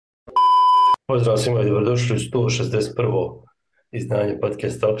Pozdrav svima i dobrodošli u 161. izdanje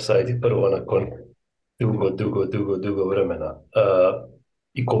podcasta Upside i prvo nakon dugo vremena.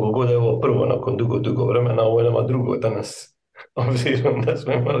 I koliko god je ovo prvo nakon dugo vremena, ovo je nama drugo danas, obzirom da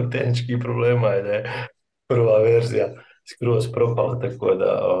smo imali tehničkih problema i da je prva verzija skroz propala, tako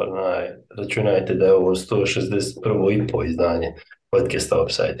da računajte da je ovo 161. i po izdanje podcasta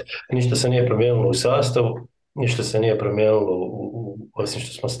Upside. Ništa se nije promijenilo u sastavu, ništa se nije promijenilo osim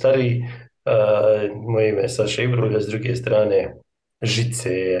što smo stariji. Moje ime je Saša Ibrulja, s druge strane Žice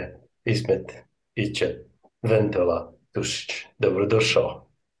je Ismet Iće Ventola Tušić. Dobrodošao.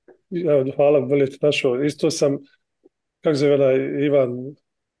 Ja, hvala, bolje te našao. Isto sam, kako zove onaj Ivan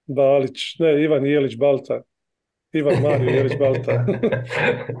Balić, ne, Ivan Jelić Balta. Ivan Mario Jelić Balta.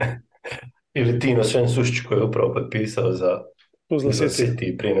 Ili Tino Sven Sušić koji je upravo potpisao za Tuzla City.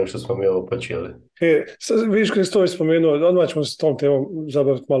 City prije nego što smo mi ovo počeli. Sad, vidiš kada si to već spomenuo, odmah ćemo se s tom temom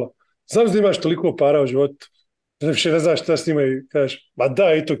zabaviti malo. Znam da imaš toliko para u životu, da više ne znaš šta s njima i kažeš, ma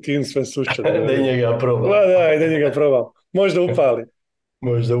daj i tog Tino Sven Sušića. Da i njega probam. Ma daj, da njega probam. Možda upali.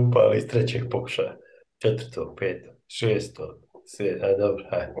 Možda upali iz trećeg pokušaja. 4., 5., 6., 7., dobro,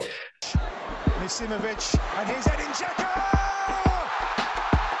 hajde. Misimovic, and here's Edin Dzeko!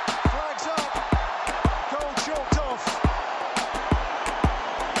 Flags up, goal chalked off.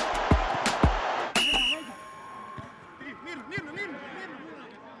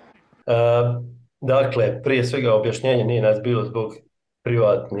 Dakle, prije svega objašnjenje nije nas bilo zbog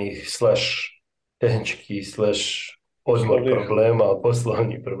privatnih tehničkih odmor problema,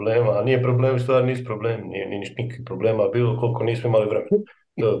 poslovnih problema, a nije problem, stvar nisu problemi, nije nikakvih problema bilo koliko nismo imali vremena.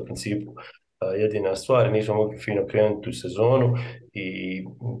 To je u principu jedina stvar, nismo mogli fino krenuti u sezonu i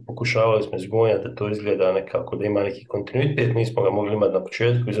pokušavali smo izgonjati da to izgleda nekako, da ima neki kontinuitet, nismo ga mogli imati na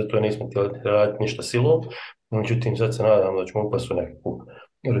početku i zato nismo htjeli raditi ništa silom, međutim sad se nadam da ćemo upasti u nekakvu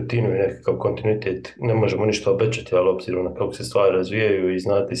rutinu i nekakav kontinuitet. Ne možemo ništa obećati, ali obzirom na kako se stvari razvijaju i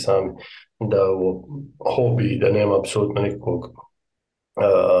znati sami da je ovo hobi, da nema apsolutno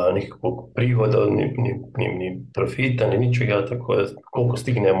nikakvog prihoda, ni profita, ni ničega, tako da koliko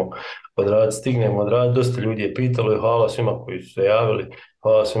stignemo odraditi. Dosta ljudi je pitalo i hvala svima koji su se javili,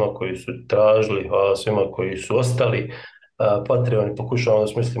 hvala svima koji su tražili, hvala svima koji su ostali. Patreoni, pokušavamo da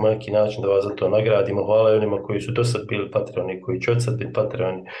smislimo neki način da vas za to nagradimo. Hvala i onima koji su do sad bili Patreoni, koji će od sad biti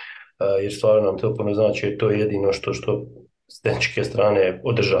Patreoni, jer stvarno nam to puno znači, jer to je jedino što s tehničke strane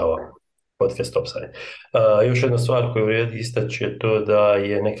održava podcast Offside. Još jedna stvar koju vrijedi istaći je to da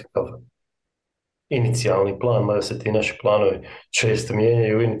je nekakav inicijalni plan, mada se ti naši planovi često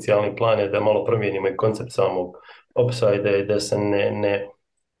mijenjaju. Inicijalni plan je da malo promijenimo i koncept samog Offside i da se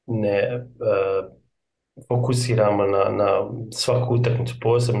ne fokusiramo na svaku utakmicu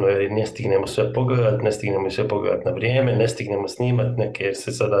posebno, jer ne stignemo sve pogledati na vrijeme, ne stignemo snimati neke, jer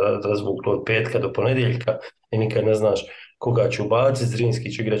se sada razvuklo od petka do ponedjeljka i nikad ne znaš koga će ubaciti.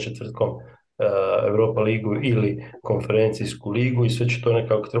 Zrinski će igrati četvrtkom Europa ligu ili konferencijsku ligu i sve će to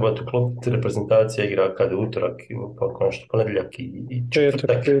nekako trebati uklopiti. Reprezentacija igra kada je utorak, pa konačno ponedjeljak i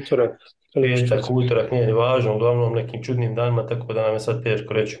četvrtak. Utorak nije ni važno, uglavnom nekim čudnim danima, tako da nam je sad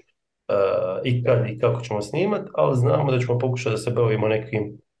teško reći i kad i kako ćemo snimati, ali znamo da ćemo pokušati da se bavimo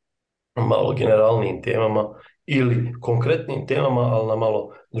nekim malo generalnim temama ili konkretnim temama, ali na malo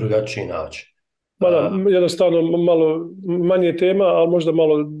drugačiji način. Jednostavno malo manje tema, ali možda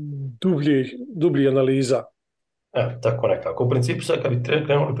malo dublji analiza. Tako nekako. U principu sad kad bi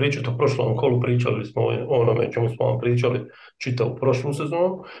krenuli pričati o prošlom kolu, pričali smo o onome čemu smo vam pričali čitavu prošlu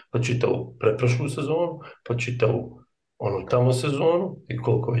sezonu, pa čitavu pretprošlu sezonu, pa čitavu onu tamo sezonu i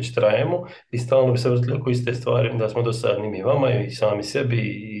koliko već trajemo i stalno bi se vrtili oko iste stvari, da smo dosadni mi vama i sami sebi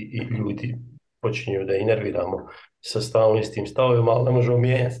i ljudi počinju da i nerviramo sa stalno istim stavovima, ali ne možemo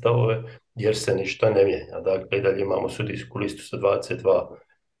mijenjati stavove jer se ništa ne mijenja. Dakle, i dalje imamo sudijsku listu sa 22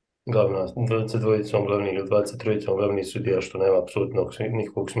 glavnih ili 23 glavnih sudija, što nema apsolutno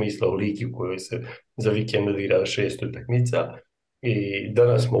nikakvog smisla u ligi u kojoj se za vikend odigra 6 utakmica. I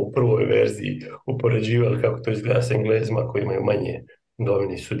danas smo u prvoj verziji upoređivali kako to izgleda sa Englezima koji imaju manje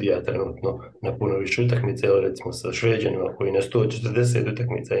glavnih sudija trenutno na puno više utakmice, evo recimo sa Šveđanima koji na 140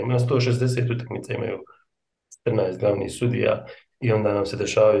 utakmica imaju, na 160 utakmica imaju 14 glavnih sudija i onda nam se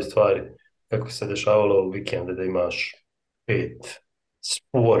dešavaju stvari kako se dešavalo u vikende da imaš 5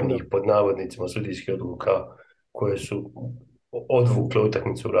 spornih pod navodnicima sudijskih odluka koje su odvukle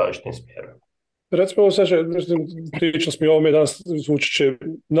utakmicu u različitim smjerovima. Recimo, ovo Saša, pričali smo i ovome danas,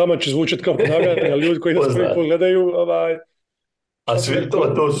 nama će zvučati kao ponavljanje, ali ljudi koji nas prvi pogledaju, a svi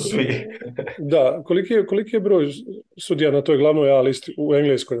to su svi. Da, koliki je broj sudija na toj glavnoj A listi u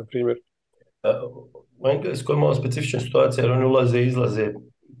Engleskoj, na primjer? U Engleskoj je malo specifična situacija, jer oni ulaze i izlaze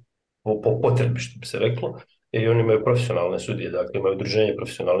po potrebi, što bi se reklo, i oni imaju profesionalne sudije, dakle imaju udruženje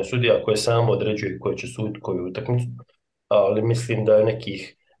profesionalnih sudija koje samo određuje koji će sud koju utakmicu, ali mislim da je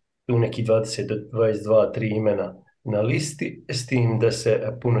nekih 20 do 22, 3 imena na listi, s tim da se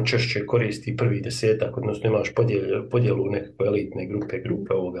puno češće koristi prvi desetak, odnosno imaš podjelu u nekakve elitne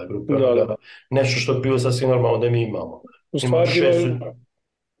grupe ovoga, grupe Da, da. onoga, nešto što bi bilo sasvim normalno da mi imamo. U Imaš stvari, šest,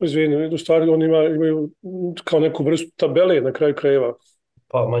 izvini, u stvari oni imaju kao neku vrstu tabele na kraju krajeva.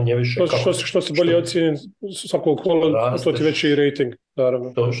 pa manje više kako, Što se bolje ocjeni svakog kola, to ti veći rasteš, rating,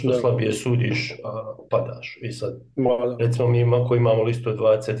 naravno. što Da, slabije sudiš, padaš. I sad, da, recimo mi ako imamo listu od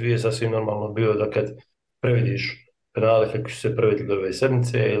 22, sasvim normalno bilo da kad previdiš penale kako su se previdili ove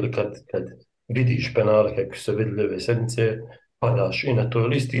sedmice ili kad vidiš penale kako su se vidjeli ove sedmice, padaš i na toj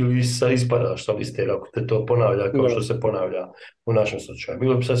listi ili ispadaš sa liste ako te to ponavlja kao što da, se ponavlja u našem slučaju.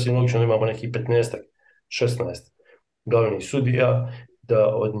 Bilo bi sasvim logično da imamo nekih 15, 16 glavnih sudija,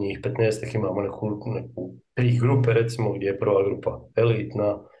 da od njih 15 imamo neku tri grupe recimo gdje je prva grupa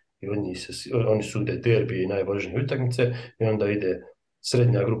elitna i od njih oni sude derbi i najvažnije utakmice i onda ide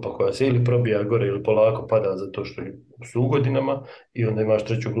srednja grupa koja se ili probija gore ili polako pada zato što su u godinama i onda imaš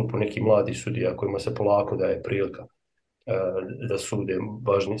treću grupu nekih mladih sudija kojima se polako daje prilika da sude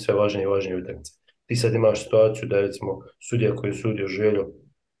sve važnije i važnije utakmice. Ti sad imaš situaciju da recimo sudija koji je sudio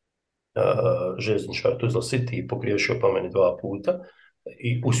željezničar Tuzla City i pogriješio po meni 2 puta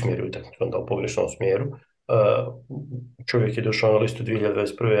i usmjerio utakmicu onda u pogrešnom smjeru. Čovjek je došao na listu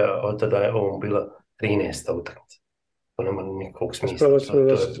 2021. a od tada je ovom bila 13. utakmica. To nema nikakvog smisla.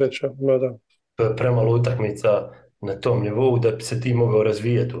 To je premalo utakmica na tom nivou da bi se ti mogao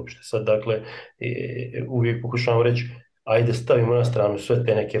razvijati uopšte. Sad, dakle, uvijek pokušavam reći, ajde stavimo na stranu sve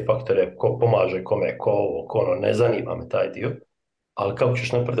te neke faktore, ko pomaže, kome, ko ovo, ko ono, ne zanima me taj dio, ali kako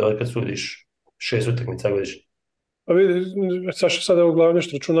ćeš napredovati kad sudiš 6 utakmica godišnje? Pa vidi, Saša, sada evo glavno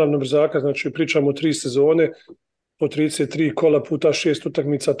nešto računam na brzaka, znači pričamo o 3 sezone, po 33 kola puta 6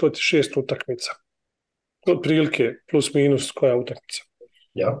 utakmica, to ti 6 utakmica. Od prilike, plus minus koja utakmica.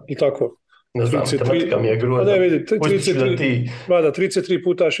 Ja? I tako. Ne znam, matematika mi je grozna. Ne vidi, Pustit ću da ti 33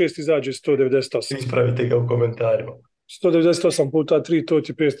 puta 6 izađe 198. ispravite ga u komentarima. 198 puta 3, to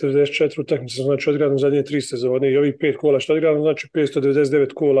ti 594 utakmice, znači odigrano zadnje 3 sezone i ovih 5 kola što odigrano, znači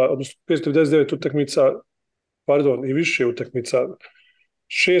 599 kola, odnosno 599 utakmica, pardon, i više utakmica,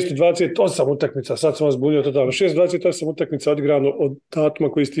 628 utakmica, sad sam vas zbunio totalno, 628 utakmica odigrano od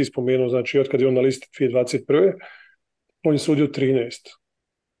datuma koji si ti spomenuo, znači od kad je on na listi 2021. On je sudio 13.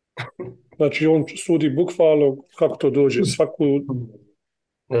 Znači on sudi bukvalno kako to dođe, svaku...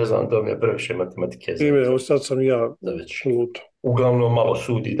 Ne znam, to mi je previše matematike. Evo, sad sam ja luto. Uglavnom malo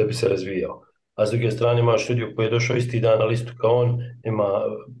sudi da bi se razvijao. A s druge strane imaš sudiju koji je došao isti dan na listu kao on,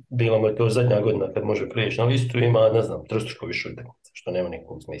 bila mu je to zadnja godina kad može prijeći na listu, ima, ne znam, trostruko više utakmica, što nema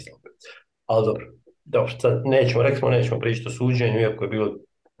nikakvog smisla. Ali dobro, sad nećemo pričati o suđenju, iako je bilo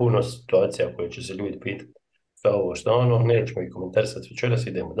puno situacija koje će se ljudi pitati šta ovo, šta ono, nećemo ih komentarisati večeras,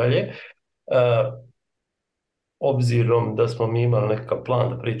 idemo dalje. Obzirom da smo mi imali nekakav plan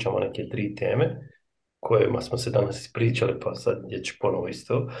da pričamo neke 3 teme, kojima smo se danas ispričali, pa sad je će ponovo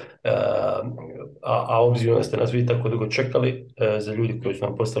isto. A obzirom da ste nas vi tako dugo čekali, za ljudi koji su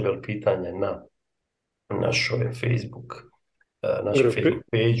nam postavljali pitanje na našoj Facebook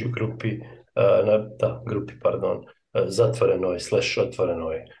page, zatvorenoj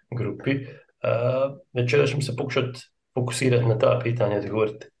otvorenoj grupi. Večera ćemo se pokušati fokusirati na ta pitanja i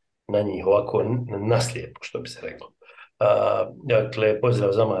odgovoriti na njih ovako naslijepo, što bi se reklo. Dakle,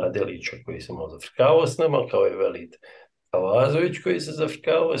 pozdrav Zamara Delića koji se malo zafrkavao s nama, kao i Velid Kavazović koji se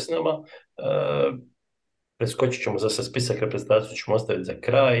zafrkavao s nama. Preskočit ćemo za sad spisak, reprezentaciju ćemo ostaviti za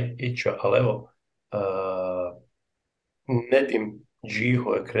kraj, ali evo, Nedim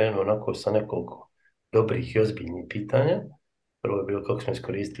Džiho je krenuo onako sa nekoliko dobrih i ozbiljnih pitanja. Prvo je bilo kako smo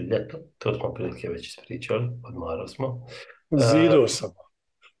iskoristili ljeto, to smo prilike već ispričali, odmarali smo. Zido sam.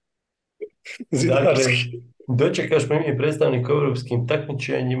 Dakle, dočekaš mi predstavnik u europskim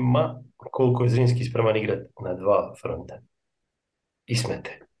takmičenjima, koliko je Zrinski spreman igrati na 2 fronta.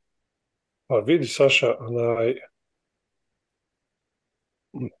 Ismete. Pa vidi, Saša,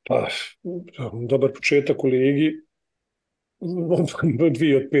 dobar početak u ligi, 2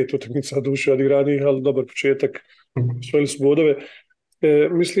 od 5 utakmica duše odigranih, ali dobar početak, osvojili su bodove.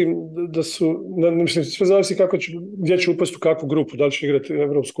 Mislim da sve zavisi gdje će upasti u kakvu grupu, da li će igrati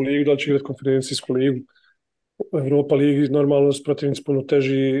Evropsku ligu, da li će igrati konferencijsku ligu. Europa ligi normalno s protivnici puno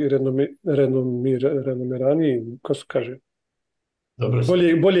teži i renomiraniji, kako se kaže,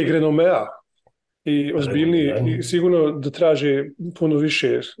 boljeg renomea i ozbiljniji i sigurno da traže puno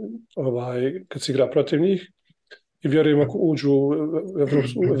više kad se igra protiv njih. i vjerujem ako uđu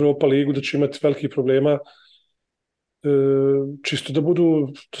u Europa ligu da će imati velikih problema čisto da budu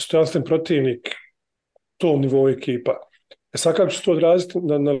dostojanstven protivnik tom nivou ekipa. Sad kako će se to odraziti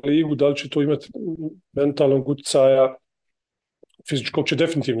na ligu, da li će to imati mentalnog utjecaja, fizičkog će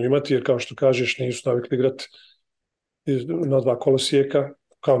definitivno imati, jer kao što kažeš nisu navikli igrati na dva kolosijeka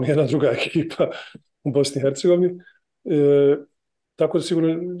kao nijedna druga ekipa u Bosni i Hercegovini. Tako da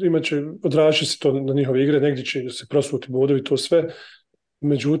sigurno odrazit se to na njihove igre, negdje će se prosvuti bodovi, to sve.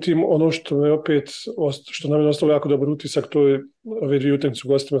 Međutim, ono što nam je ostalo jako dobar utisak, to je ove dvije utakmice u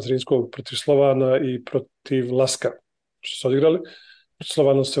gostima Zrinskog protiv Slovana i protiv Laska, što su odigrali. Protiv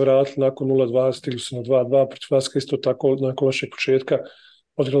Slovana se vratili nakon 0-2, stigli su na 2-2, protiv Laska isto tako nakon lošeg početka.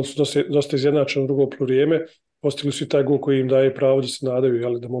 Odigrali su dosta izjednačeno drugo poluvrijeme, postigli su i taj gol koji im daje pravo da se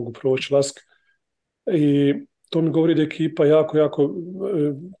nadaju, da mogu proći Lask. I to mi govori da je ekipa jako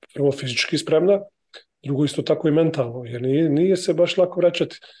prvo fizički spremna, drugo isto tako i mentalno, jer nije se baš lako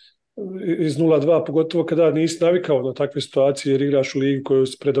vraćati iz 0-2, pogotovo kada nisi navikao na takve situacije, jer igraš u ligi koju je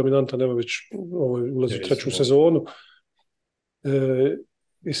predominantan, nema već ulazi u treću sezonu.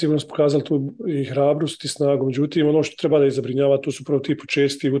 I sigurno su pokazali tu i hrabrost i snagu. Međutim, ono što treba da ih zabrinjava, to su prvo ti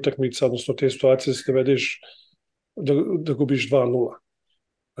počesti utakmica, odnosno te situacije da se vedeš da gubiš 2-0.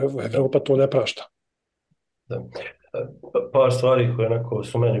 Evropa to ne prašta. Da. Par stvari koje onako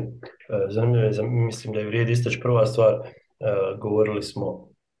su meni zanimljive, mislim da je vrijedi istaći. Prva stvar, govorili smo,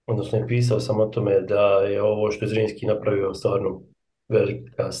 odnosno i pisao sam o tome da je ovo što je Zrinski napravio stvarno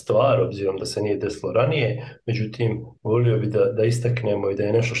velika stvar, obzirom da se nije desilo ranije, međutim, volio bi da istaknemo i da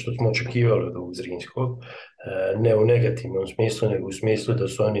je nešto što smo očekivali od ovog Zrinskog, ne u negativnom smislu, nego u smislu da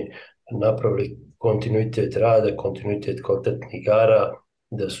su oni napravili kontinuitet rada, kontinuitet kvalitetnih igara,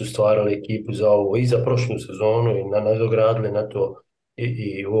 da su stvarali ekipu za ovo i za prošlu sezonu i nadogradili na to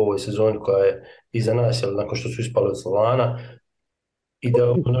i u ovoj sezoni koja je iza nas, jer nakon što su ispali od Slovana, i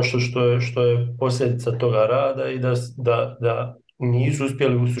da nešto što je posljedica toga rada i da nisu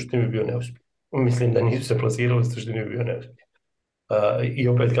uspjeli, u suštini bi bio neuspjeh. Mislim da nisu se plasirali, u suštini bi bio neuspjeh. I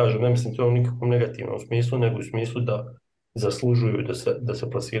opet kažem, ne mislim to u nikakvom negativnom smislu, nego u smislu da zaslužuju da se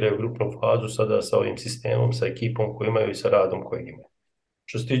plasiraju u grupnu fazu sada sa ovim sistemom, sa ekipom koju imaju i sa radom kojeg imaju.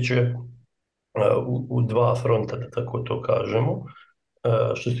 Što se tiče u dva fronta, da tako to kažemo,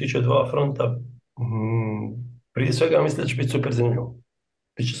 što se tiče dva fronta, prije svega mislim da će biti super zanimljivo.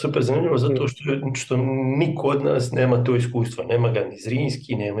 Biće super zanimljivo zato što niko od nas nema to iskustvo. Nema ga ni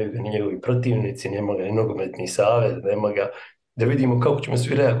Zrinski, nemaju ga ni njegovi protivnici, nema ga ni nogometni savez, nema ga, da vidimo kako ćemo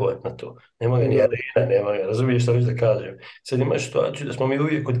svi reagovati na to. Nema ga ni arena, nema ga, razumiješ što da kažem. Sad imaš situaciju da smo mi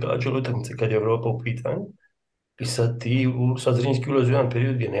uvijek odgađali utakmice kad je Evropa u pitanju i sad Zrinski ulazi u jedan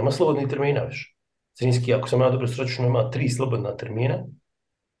period gdje nema slobodnih termina više. Zrinski, ako sam ja dobro srećno, ima 3 slobodna termina,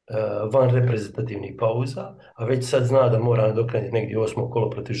 van reprezentativnih pauza, a već sad zna da mora nadoknaditi negdje 8. kolo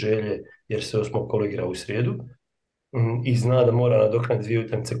protiv Želje, jer se 8. kolo igra u srijedu, i zna da mora nadoknaditi 2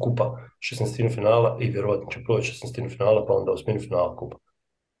 utakmice kupa, 16. finala i vjerojatno će proći 16. finala, pa onda 8. finala kupa.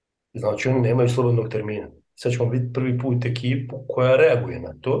 Znači oni nemaju slobodnog termina. Sad ćemo biti prvi put ekipu koja reaguje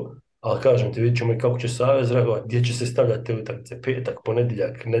na to, ali kažem ti, vidjet ćemo i kako će savez reagovati, gdje će se stavljati te utakmice, petak,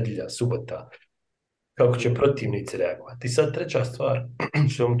 ponedjeljak, nedjelja, subota, kako će protivnici reagovati. I sad treća stvar,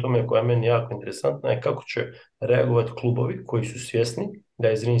 što tome koja je meni jako interesantna, je kako će reagovati klubovi koji su svjesni da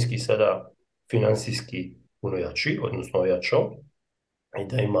je Zrinski sada financijski puno jači, odnosno ojačao, i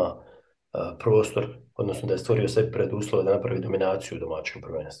da ima prostor, odnosno da je stvorio sve preduslove da napravi dominaciju u domaćem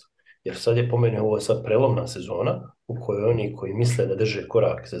prvenstvu. Jer sad je po meni ovo sad prelomna sezona u kojoj oni koji misle da drže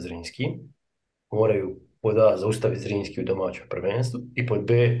korak sa Zrinski moraju pod A zaustaviti Zrinski u domaćem prvenstvu i pod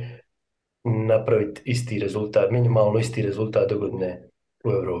B napraviti isti rezultat, minimalno isti rezultat dogodine u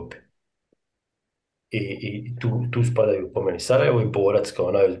Europi. I tu spadaju po meni Sarajevo i Borac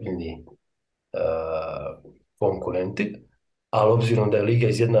kao najozbiljniji konkurenti, ali obzirom da je liga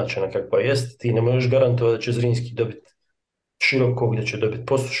izjednačena kakva jest, ti ne možeš garantovati da će Zrinski dobiti Širokog, da će dobiti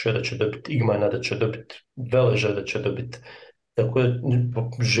Posuše, da će dobiti Igmana, da će dobiti Veleža, da će dobiti tako da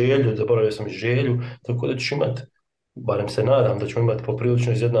Želju, zaboravio sam i Želju, tako da ćeš imati, barem se nadam da ćemo imati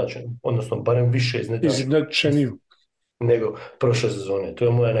poprilično izjednačen, odnosno barem više izjednačeniju nego prošle sezone. To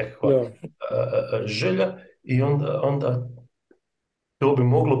je moja nekakva želja i onda to bi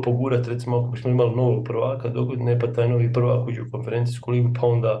moglo pogurati, recimo ako bismo imali novog prvaka dogodine, pa taj novi prvak uđe u konferencijsku ligu, pa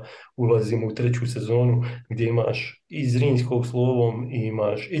onda ulazimo u treću sezonu gdje imaš i Zrinskog s Lovom i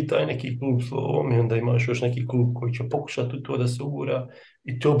imaš i taj neki klub s Lovom i onda imaš još neki klub koji će pokušati u to da se ugura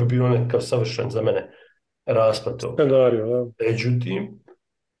i to bi bio nekakav savršen za mene raspad toga. Međutim,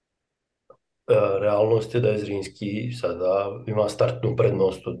 realnost je da je Zrinski sada ima startnu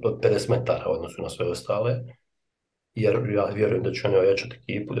prednost od 50 metara u odnosu na sve ostale jer ja vjerujem da će oni ojačati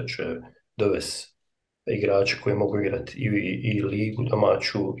ekipu, da će dovesti igrače koji mogu igrati i ligu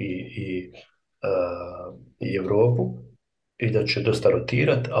domaću i Europu i da će dosta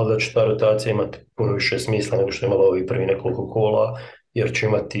rotirati, ali da će ta rotacija imati puno više smisla nego što je imala ovih prvi nekoliko kola, jer će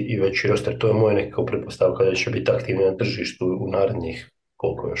imati i veći roster. To je moja nekakva pretpostavka da će biti aktivni na tržištu u narednih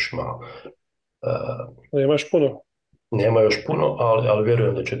koliko još ima. Nemaš puno. Nema još puno, ali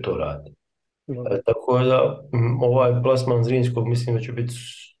vjerujem da će to raditi. No. Tako da ovaj plasman Zrinskog mislim da će biti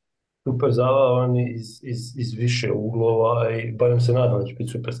super zabavan iz više uglova i barem se nadam da će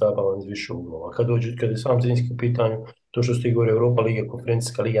biti super zabavan iz više uglova. Kad je sam Zrinski u pitanju, to što ste govori Europa Liga,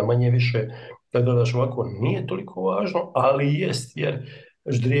 konferencijska liga, manje više, kad gledaš ovako, nije toliko važno, ali jest, jer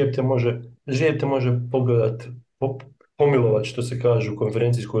ždrijeb te može pogledat, pomilovat što se kaže u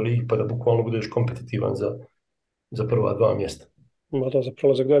konferencijskoj ligi, pa da bukvalno budeš kompetitivan za prva dva mjesta. Ma da, za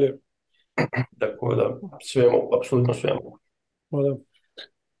prolazak dalje. Tako da, sve mogu, apsolutno sve mogu. Ma da.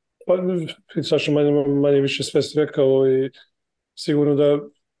 Pa, Saša, manje više sve si rekao i sigurno da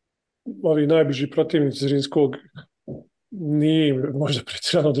ovi najbliži protivnici Zrinskog nije im možda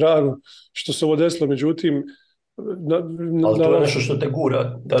pretjerano drago što se ovo desilo, međutim ali to je nešto što te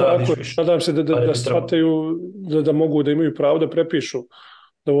gura da radiš više. Nadam se da shvataju da mogu, da imaju pravo da prepišu,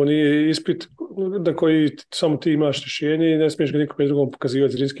 da ovo nije ispit na koji samo ti imaš rješenje i ne smiješ ga nikome drugom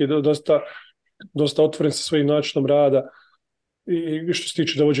pokazivati. Zrinski je dosta otvoren sa svojim načinom rada i što se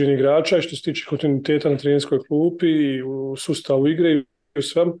tiče dovođenja igrača i što se tiče kontinuiteta na trenerskoj klupi i u sustavu igre i u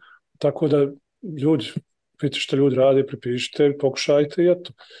svem, tako da ljudi, vidite što ljudi rade, prepišite, pokušajte i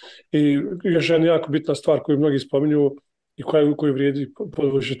eto. I još jedna jako bitna stvar koju mnogi spominju i koju vrijedi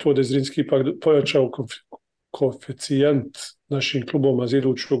podvući to da je Zrinski ipak pojačao koeficijent našim klubovima za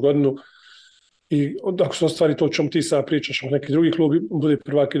iduću godinu i ako se ostvari to o čemu ti sad pričaš, neki drugi klub bude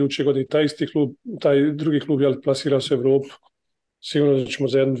prvak iduće godine i taj isti klub, taj drugi klub plasira se u Europu, sigurno da ćemo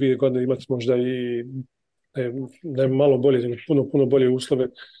za 1-2 godine imati možda i ne malo bolje, nego puno bolje uslove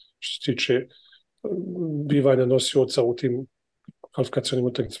što se tiče bivanja nosioca u tim kvalifikacijnim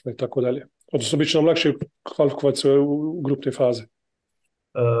utakmicama i tako dalje. Odnosno, bit će nam lakše kvalifikovati se u grupne faze.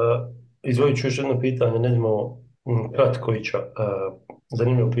 Izvojit ću još jedno pitanje, Nedimo Kratkovića.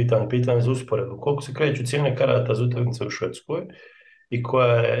 Zanimljivo pitanje za usporedbu. Koliko se kreću cijene karata za utakmice u Švedskoj i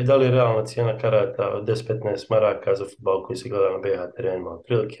da li je realna cijena karata od 10-15 maraka za fudbal koji se gleda na BH terenima?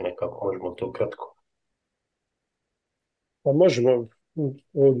 Otprilike nekako možemo to kratko. Pa možemo.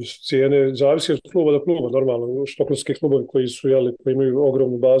 Cijene zavisi od kluba do kluba, normalno. Štokholmski klubovi koji imaju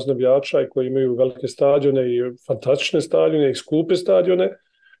ogromnu bazu navijača i koji imaju velike stadione i fantastične stadione i skupe stadione,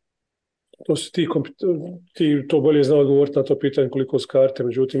 to su ti to bolje znao odgovoriti na to pitanje koliko su karte.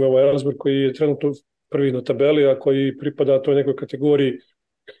 Međutim, ovo je Elfsborg koji je trenutno prvi na tabeli, a koji pripada toj nekoj kategoriji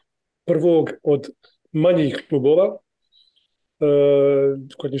prvog od manjih klubova.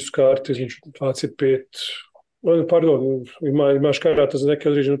 Kod njih su karte između 25, pardon, imaš karata za neke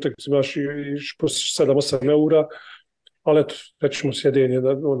određene utakmice, imaš i po 7-8 eura, ali eto, rećemo sjedenje,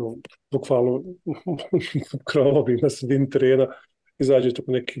 bukvalno krovovi na sredini terena, izađe to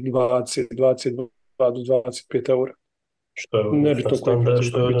neki 20 do 25 eura. Što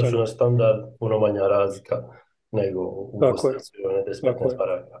je odnosno na standard puno manja razlika nego u Bosnici, 10-15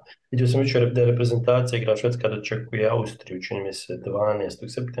 maraka. Vidio sam jučer da je reprezentacija igra Švedska dočekuje Austriju, čini mi se 12.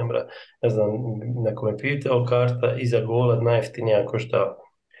 septembra. Ne znam, neko me pitao, karta iza gola najjeftinija košta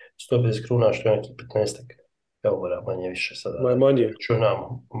 150 kruna, što je neki 15 eura, manje više sada. Manje.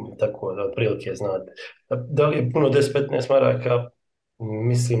 Računamo, tako da otprilike znate. Da li je puno 10-15 maraka?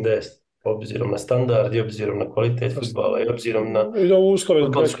 Mislim da je, obzirom na standard i obzirom na kvalitet fudbala i obzirom na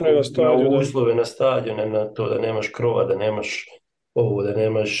uslove na stadione, na to da nemaš krova, da nemaš ovo, da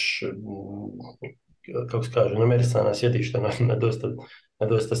nemaš, kako se kaže, numerisana sjedišta na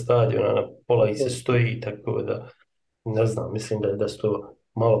dosta stadiona, na pola ih se stoji, tako da, ne znam, mislim da su to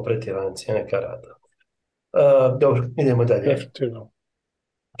malo pretjerane cijene karata. Dobro, idemo dalje. Definitivno.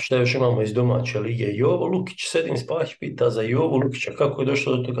 Što još imamo iz domaće lige? Jovo Lukić, Sedin Spahć pita za Jovo Lukića kako je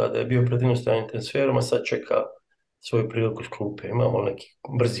došlo do toga da je bio pred inostranim transferom, a sad čeka svoju priliku s klupe. Imamo neki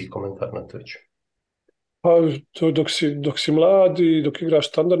brzi komentar na to već. Pa to dok si mladi, dok igraš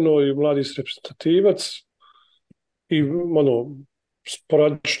standardno i mladi si reprezentativac i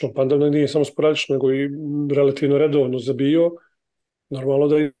sporadično, pa da nije samo sporadično, nego i relativno redovno zabio, normalno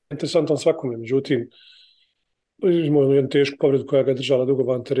da je interesantan svakome. Međutim, imao jednu tešku povredu koja ga je držala dugo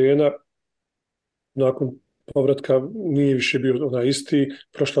van terena. Nakon povratka nije više bio onaj isti.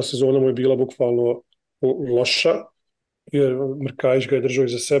 Prošla sezona mu je bila bukvalno loša, jer Mrkajić ga je držao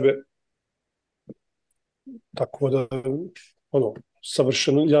iza sebe. Tako da,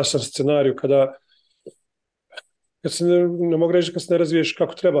 savršeno jasan scenarij kada Ja se ne mogu reći kad se ne razviješ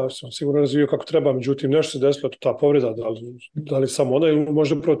kako treba, sam sigurno razvio kako treba, međutim nešto se desilo, ta povreda, da li samo ona ili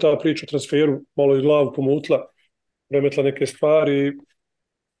možda upravo ta priča o transferu, malo i glavu pomutla, remetla neke stvari i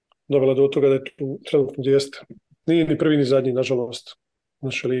dovela do toga da je tu trenutno gdje jeste. Nije ni prvi ni zadnji, nažalost, u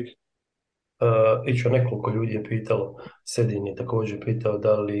našoj ligi. Iću nekoliko ljudi je pitalo, Sedin je također pitao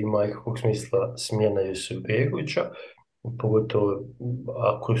da li ima ikakvog smisla smjena Jusubegovića, pogotovo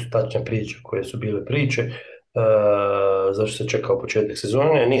ako su tačne priče koje su bile priče, zašto se čekao početak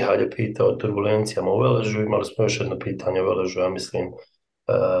sezone. Nihal je pitao o turbulencijama u Veležu, imali smo još jedno pitanje o Veležu, ja mislim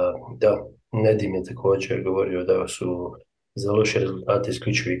da Nedim je također govorio da su za loše rezultate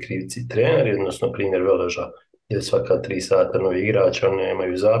isključivi krivci treneri, odnosno primjer Veleža je svaka 3 sata novi igrač, oni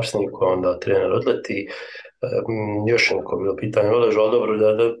nemaju zapisnik, onda trener odleti. Još neko bilo pitanje Veleža, ali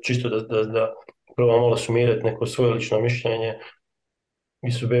dobro, čisto da probam malo sumirati neko svoje lično mišljenje.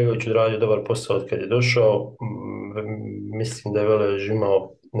 Isubegović odradio dobar posao od kad je došao. Mislim da je Velež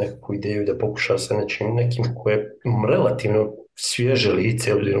imao neku ideju da pokuša sa nekim koje je relativno svježe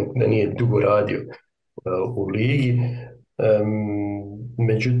lice, obzirom da nije dugo radio u ligi.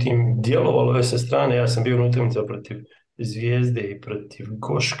 Međutim, djelovalo je sa strane, ja sam bio na utakmicama protiv Zvijezde i protiv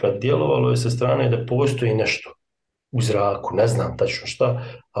Goška, djelovalo je sa strane da postoji nešto u zraku, ne znam tačno šta,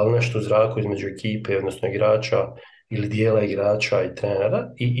 ali nešto u zraku između ekipe, odnosno igrača ili dijela igrača i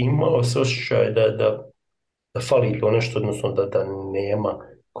trenera, i imalo se osjećaj da fali to nešto, odnosno da nema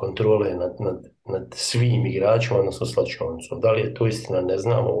kontrole nad svim igračima, odnosno slačionicom. Da li je to istina, ne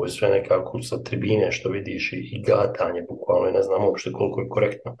znam, ovo je sve nekako sa tribine što vidiš i gatanje, bukvalno ne znam uopšte koliko je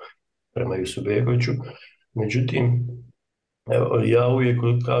korektno prema Jusubegoviću. Međutim, evo, ja uvijek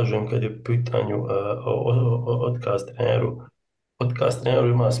kažem kad je u pitanju otkaz treneru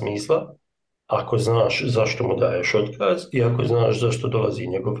ima smisla ako znaš zašto mu daješ otkaz i ako znaš zašto dolazi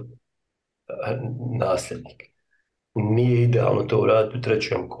njegov nasljednik. Nije idealno to uraditi u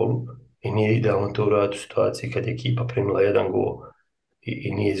trećem kolu i nije idealno to uraditi u situaciji kad je ekipa primila jedan gol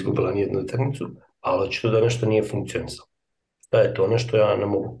i nije izgubila nijednu utakmicu, ali očito da nešto nije funkcionisalo. Da je to nešto ja ne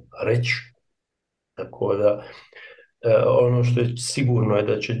mogu reći. Tako da, ono što je sigurno je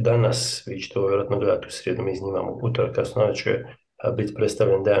da će danas, vi ćete ovo vjerojatno gledati u srijedu, mi snimamo utorak, kasno će biti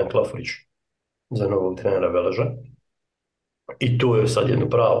predstavljen Dejan Klafurić za novog trenera Veleža. I to je sad jedno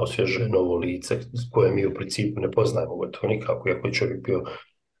pravo svježe novo lice koje mi u principu ne poznajemo gotovo nikako, iako je čovjek bio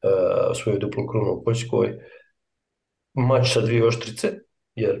svoju duplu krunu u Poljskoj. Mač sa 2 oštrice,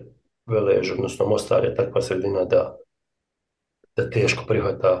 jer Velež, odnosno Mostar je takva sredina da teško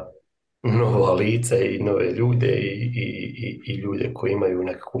prihvata nova lica i nove ljude i ljude koji imaju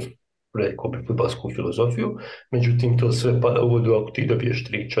nekakvu fudbalsku filozofiju. Međutim, to sve pada u vodu ako ti dobiješ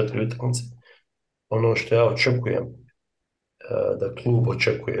 3-4 utakmice. Ono što ja očekujem, da klub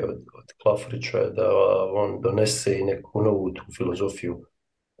očekuje od Klafurića je da on donese i neku novu tu filozofiju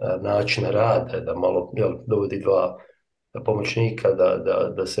načina rada, da malo dovodi 2 pomoćnika,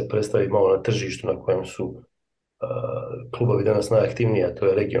 da se predstavi malo na tržištu na kojem su klubovi danas najaktivniji, a to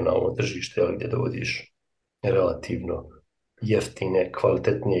je regionalno tržište, gdje dovodiš relativno jeftine,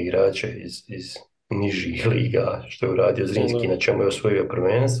 kvalitetnije igrače iz nižih liga, što je uradio Zrinski, na čemu je osvojio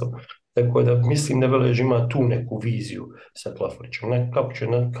prvenstvo. Tako da mislim da Velež ima tu neku viziju sa Klafurićem.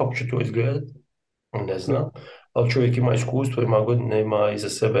 Kako će to izgledati? Ne znam. Ali čovjek ima iskustvo, ima godine, ima iza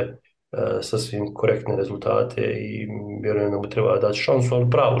sebe sasvim korektne rezultate i vjerujem da mu treba dati šansu, ali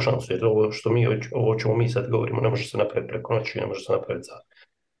pravu šansu, jer ovo čemu mi sad govorimo ne može se napraviti preko noći, ne može se napraviti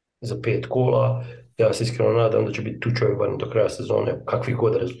za 5 kola. Ja se iskreno nadam da će biti tu čovjek barem do kraja sezone, kakvi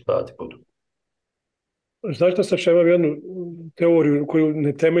god rezultati budu. Znaš da sam imam jednu teoriju koju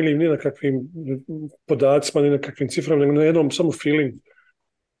ne temeljim ni na kakvim podacima, ni na kakvim ciframa, nego na jednom samo feeling.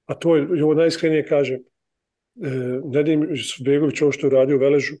 A to je, ovo najiskrenije kažem, Nedim Isubegović, ovo što je radio u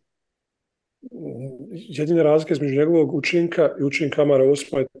Veležu, jedina razlika između njegovog učinka i učinka Amara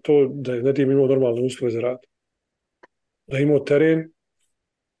Osima je to da je Nedim imao normalne uslove za rad. Da je imao teren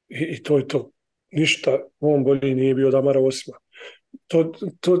i to je to. Ništa on bolji nije bio od Amara Osima.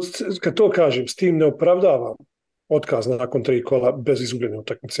 Kad to kažem, s tim ne opravdavam otkaz nakon 3 kola bez izgubljene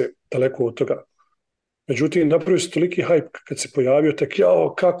utakmice, daleko od toga. Međutim, napravio se toliki hype kad se pojavio, tek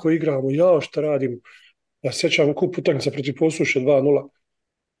jao, kako igramo, jao, šta radimo. Ja sjećam kup utakmica protiv Posuše 2-0.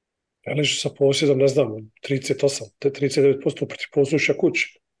 Ja ležim sa posjedom, ne znam, 39% protiv Posuša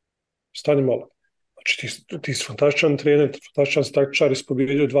kući. Stani malo. Znači, ti si fantastičan trener, fantastičan takčar, si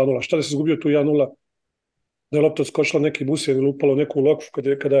pobjedio 2-0. Šta da si izgubio tu 1-0? Da je lopta skočila neki busije ili upalo neku lokvu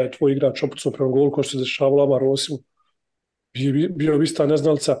kada je tvoj igrač opucao prema golu, ko što se dešavalo Amaru Osimu. Bio bi ista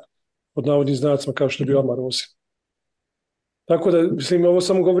neznalca pod navodnim znacima kao što je bio Amar Osim. Tako da, mislim, ovo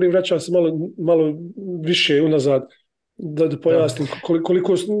samo govorim, vraćam se malo više unazad, da Da. pojasnim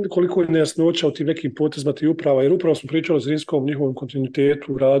koliko je nejasnoća u tim nekim potezima tih uprava, jer upravo smo pričali o Zrinskom, njihovom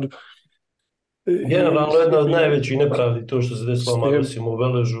kontinuitetu u radu i Generalno, jedna od najvećih nepravdi to što se desilo sistem. Marosima u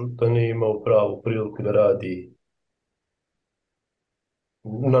Veležu, da nije imao pravu priliku da radi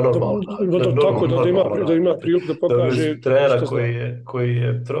na normalan rad, Tako normalan da rad. ima priliku da Da pokaže bez trenera što zna. koji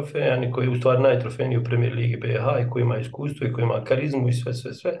je trofejan i koji je u stvari najtrofejniji u Premier Ligi BiH i koji ima iskustvo i koji ima karizmu i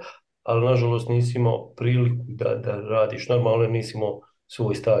sve, ali nažalost nisi imao priliku da radiš normalno jer nisi imao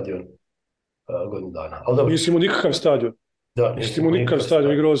svoj stadion godinu dana. Ali dobro, Nisi imao nikakav stadion. da, Nisi nisi imao imao nikakav nikakav stadion,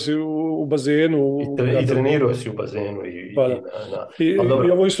 stadion. igrao si u bazenu, u I Jadran. trenirao si u bazenu Pa i da. ali I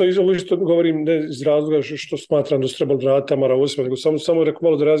dobro, ovo isto govorim ne iz razloga što smatram da su trebali vratiti Amara Osima, nego samo rekao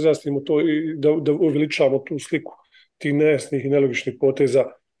malo da razjasnimo to i da uveličamo tu sliku tih nejasnih i nelogičnih poteza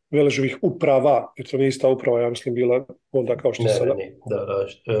Veležovih uprava, jer to nije ista uprava, ja mislim, bila onda kao što je sada. ne, da,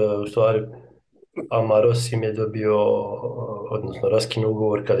 u stvari Amaros im je dobio, odnosno raskinuo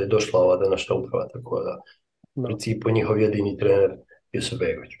ugovor kad je došla ova današnja uprava, tako da u No. principu njihov jedini trener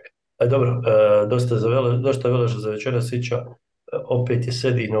Begović. Dobro, dosta Veleža za večeras Sića, opet je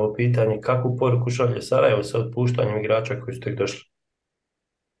sedi na ovo pitanje kakvu poruku šalje Sarajevo sa otpuštanjem igrača koji su tek došli.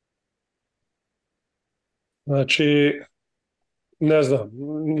 Znači, ne znam,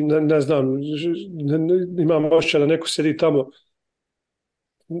 ne znam, imam osjećaj da neko sjedi tamo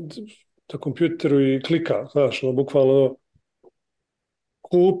na kompjuteru i klika, znaš, bukvalno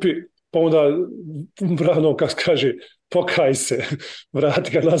kupi, pa onda brano, kako se kaže, pokaj se,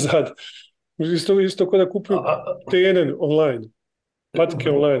 vrati ga nazad. Isto kao da A, kupuju a, tenen online, patike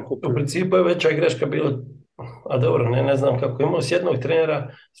online u kupuju. principu je veća greška bila, a dobro, ne znam kako, imao si jednog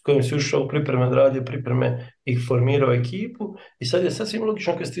trenera s kojim si ušao u pripreme, radio pripreme i formirao ekipu i sad je sasvim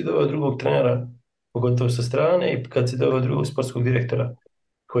logično kad si ti doveo drugog trenera, pogotovo sa strane i kad si doveo drugog sportskog direktora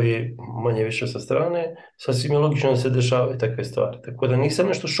koji je manje više sa strane, sasvim je logično da se dešavaju takve stvari. Tako da nisam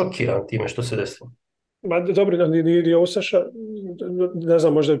nešto šokiran time što se desilo. Ma dobro, nije ovo Saša, ne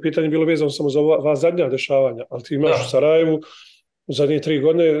znam, možda je pitanje bilo vezano samo za ova zadnja dešavanja, ali ti imaš u Da, Sarajevu u zadnje 3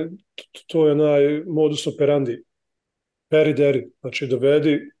 godine, to je onaj modus operandi, peri deri, znači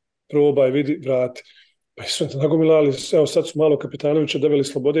dovedi, probaj, vidi, vrati. Pa su nagomilali, evo sad su malo Kapitanovića doveli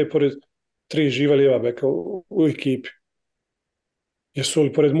Slobode pored 3 živa lijeva beka u ekipi. Jesu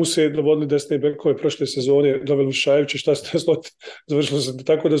li pored Muse dovodili desne bekove prošle sezone, doveli Ušajevića, šta se desilo? Završilo se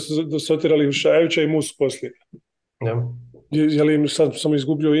tako da su sotirali Ušajevića i Musu poslije. ja. Je li im sad samo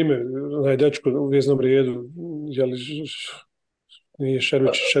izgubio ime, onaj dečko u veznom redu, je li nije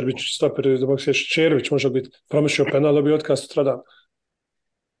Šerbić, stoper, da mogu se Čerović može biti, promašio penal, dobio otkaz sutradan,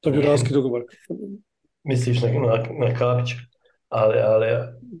 dobio raskid ugovor. Misliš na Kapića, ali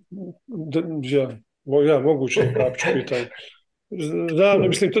Ja, moguće je Kapić pitanje. Da,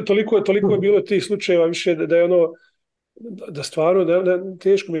 mislim, toliko je bilo tih slučajeva više da je ono, da stvarno,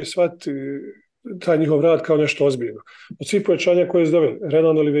 teško mi je shvatiti taj njihov rad kao nešto ozbiljno. Od svih pojačanja koje je zdove,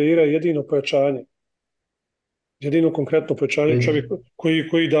 Renan Oliveira je jedino pojačanje, jedino konkretno pojačanje, čovjek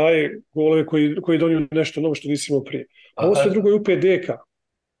koji daje golove, koji donio nešto novo što nisi imao prije. A ovo sve drugo je UPDK.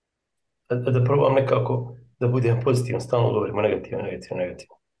 da probam nekako da budem pozitivan, stalno govorimo negativan.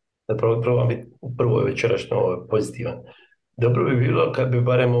 Da probam biti u prvoj večerašnjoj pozitivan. Dobro bi bilo kad bi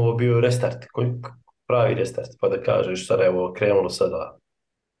barem ovo bio restart, pravi restart, pa da kažeš Sarajevo krenulo sada,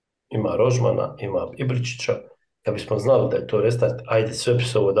 ima Rožmana, ima Ibričića, da bismo znali da je to restart, ajde sve bi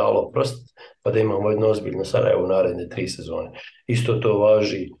se ovo dalo oprostiti, pa da imamo jedno ozbiljno Sarajevo u naredne 3 sezone. Isto to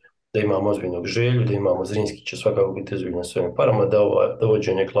važi da imamo ozbiljnog Želju, da imamo Zrinski će svakako biti ozbiljno svojim parama, da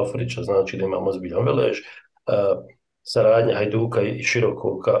dovođenje Klaforića znači da imamo ozbiljan Velež, saradnja Hajduka i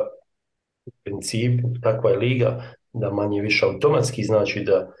Širokoga u principu, takva je liga, da manje više automatski znači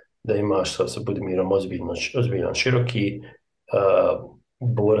da imaš sa Budimirom ozbiljan Široki,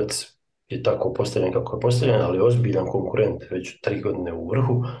 Borac je tako postavljen kako je postavljen, ali ozbiljan konkurent već 3 godine u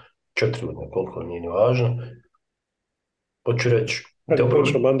vrhu, 4 godine koliko nije ni važno. Hoću reći,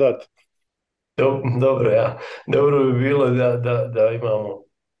 mandat. dobro bi bilo da imamo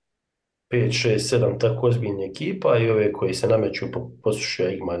 5, 6, 7 tako ozbiljnih ekipa i ove koji se nameću po sušu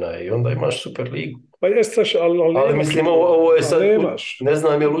Igmana i onda imaš super ligu. Pa jeste, ali mislim, ovo je sad, ne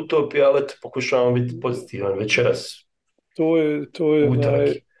znam je li utopija, ali pokušavam biti pozitivan večeras. To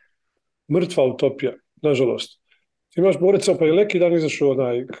je mrtva utopija, nažalost. Imaš Boreca, pa je neki dan izašao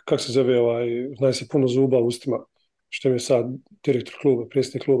kako se zove, onaj sa puno zuba u ustima, što je sad direktor kluba,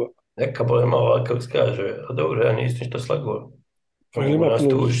 predsjednik kluba. Neka bolje malo, kako se kaže, a dobro, ja nisam ništa slagao. Pa ili ima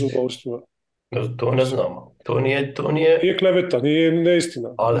puno zuba u ustima? To ne znamo. To nije... Nije kleveta, nije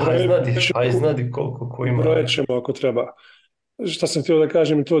neistina. Ali haj znadi koliko ko ima. Brojat ćemo ako treba. šta sam htio da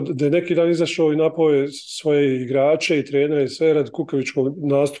kažem, to da je neki dan izašao i napao je svoje igrače i trenere i sve rad kukavičkog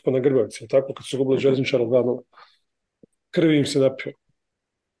nastupa na Grbavci, tako kad su gubili željezničara 2:0. Krvi im se napio.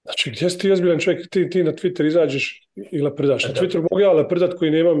 Znači, gdje si ti ozbiljan čovjek, ti na Twitter izađeš i laprdaš. Na Twitteru mogu ja laprdat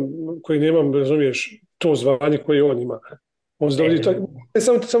koji nemam, razumiješ, to zvanje koje on ima. On se dovodi tako,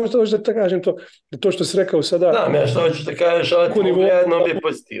 samo to da te kažem to, da to što si rekao sada, Znam ja što hoćeš da kažeš, ali ti mogu jednom biti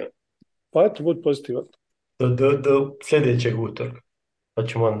pozitivan. pa eto, budi pozitivan. Do sljedećeg utorka. Pa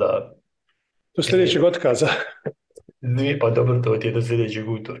ćemo onda... Do sljedećeg otkaza. Pa dobro, to ti je do sljedećeg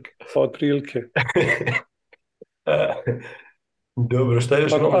utorka. Pa otprilike. Dobro, šta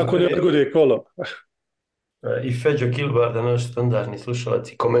još imamo? Ako ne odgode kolo. I Feđo Kilbarda, naš standardni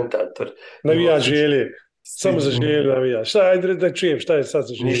slušalac i komentator. Navija Želje. Samo za Želje navija. Šta, ajde da čujem, šta je sad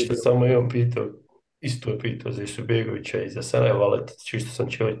za Želje? Ništa, samo je on pitao, isto je pitao za Isubegovića i za Sarajeva, ali čisto sam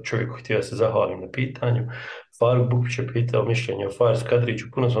čovjeku htio da se zahvalim na pitanju. Faruk Bukvić je pitao mišljenje o Farisu Kadriću,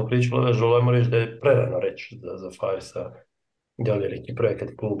 puno smo pričali, ove žele, ajmo reći da je prerano reći za Farisa, da li je neki projekat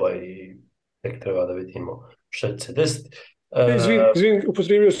kluba i tek treba da vidimo šta će se desiti. Izvin,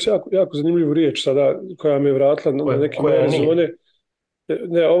 upotrijebio se jako zanimljivu riječ sada koja me vratila na neke moje zone.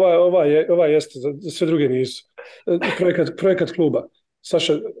 Ne, ova jeste, za sve druge nisu. Projekat kluba.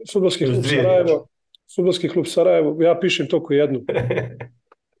 Saša, Fudbalski klub Sarajevo, ja pišem to ko jednu.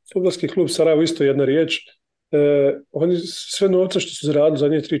 Fudbalski klub Sarajevo isto jedna riječ. Oni sve novce što su zaradili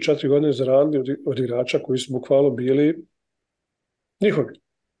zadnje 3-4 godine zaradili od igrača koji su bukvalno bili njihovi.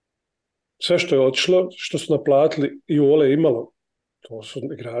 Sve što je otišlo, što su naplatili i Ole imalo, to su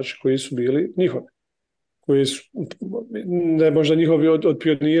igrači koji su bili njihovi. Koji su, ne možda njihovi od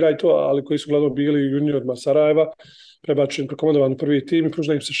pionira i to, ali koji su glavno bili juniorima Sarajeva, prebačeni, prekomandovani prvi tim i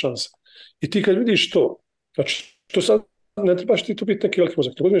pružila im se šansa. I ti kad vidiš to, znači, to sad ne trebaš ti tu biti neki veliki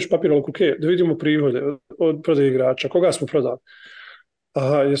mozak. Uzmeš papir, ali kuke, da vidimo prihode od prodaje igrača. Koga smo prodali?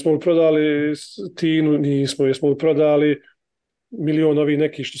 Aha, jesmo li prodali Tinu? Nismo. Jesmo li prodali milion ovih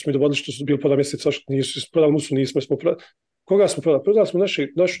nekih što smo i dovodili, što su bili poda mjeseca, nisu, prodali Musu, nismo. Koga smo prodali? Prodali smo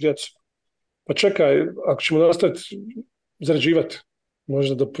našu djecu. Pa čekaj, ako ćemo nastaviti zarađivati,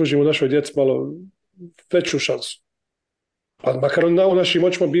 možda da pružimo našoj djeci malo veću šansu. Pa makar u našim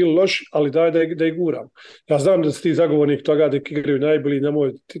očima bili loši, ali daj da ih guram. Ja znam da si ti zagovornik toga da igraju najbolji,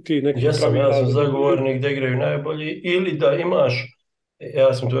 nemoj ti neki ja sam zagovornik da igraju najbolji ili da imaš,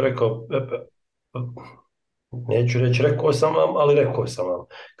 ja sam to rekao, neću reći rekao sam vam, ali rekao sam vam.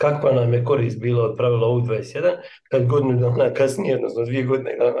 Kakva nam je korist bila od pravila U21, kad godinu dana kasnije, odnosno 2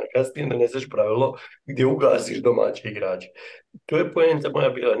 godine dana kasnije, doneseš pravilo gdje ugasiš domaće igrače. To je poenta moja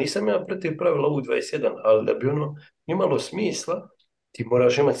bila. Nisam ja protiv pravila U21, ali da bi ono imalo smisla, ti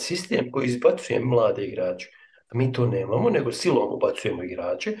moraš imati sistem koji izbacuje mlade igrače. A mi to nemamo, nego silom ubacujemo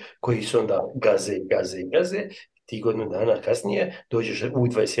igrače koji se onda gaze. Ti godinu dana kasnije dođeš u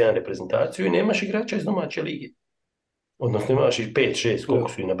 21 reprezentaciju i nemaš igrača iz domaće lige. Odnosno imaš i 5-6, koliko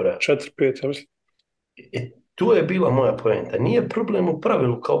su i nabrali. 4-5, ja mislim. Tu je bila moja poenta. Nije problem u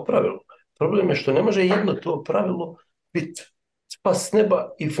pravilu kao pravilu. Problem je što ne može jedno to pravilo biti spas s neba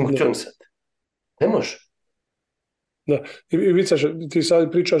i funkcionisati. Ne može. Da, i Vicaš, ti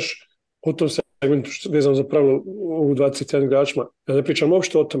sad pričaš o tom segmentu vezano za pravilo u 21 igračima. Ja ne pričam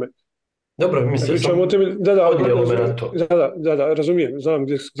uopšte o tome. Dobro, mislim sam odjelo me na to. Da, razumijem, znam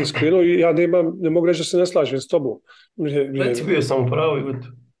gdje si krenuo i ja ne mogu reći da se ne slažem s tobom. Reci, bio sam upravo i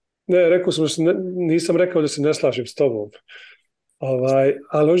gotovo. Ne, rekao sam nisam rekao da se ne slažem s tobom.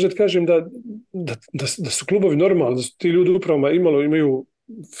 Ali hoću da ti kažem da su klubovi normalni, da su ti ljudi upravo imaju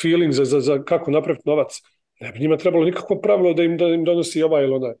feeling za kako napraviti novac. Ne bi njima trebalo nikakvo pravilo da im donosi ovaj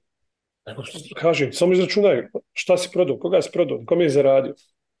ili onaj. Kažem, samo izračunaj šta si prodao, koga si prodao, kome je zaradio.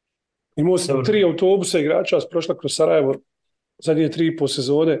 Imao sam 3 autobusa igrača, prošla kroz Sarajevo zadnje 3,5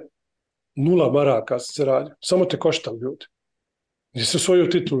 sezone, 0 maraka se radi. Samo te koštali ljudi. Nisi osvojio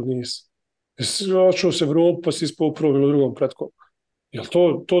titulu, nisi. Nisi očeo se Evropu, pa si ispao u prvom ili drugom pretkom. Jel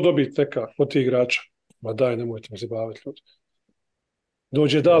to dobiti neka od tih igrača? Ma daj, nemojte me zabaviti ljudi.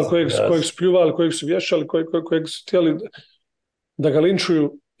 Dođe dal kojeg su pljuvali, kojeg su vješali, kojeg su htjeli da ga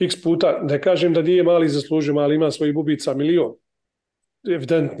linčuju x puta. Ne kažem da nije mali zaslužio, ali ima svojih bubica milion.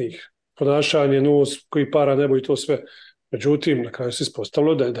 Evidentnih. Ponašanje, nos, koji para nebo i to sve. Međutim, na kraju se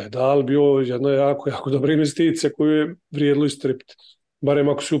ispostavilo da je dal bio jedna jako dobra investicija koju je vrijedilo istripiti. Barem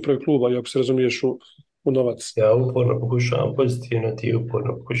ako si upravi kluba i ako se razumiješ u novac. Ja uporno pokušavam pozitivno, ti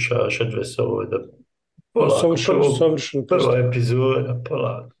uporno pokušavaš adresovo da prva epizoda,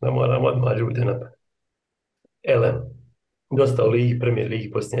 da moram odmah ljude napraviti. Elem, dosta u ligi, Premier ligi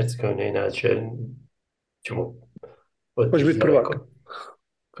Bosne i Hercegovine, inače ćemo... Hoće biti prvak.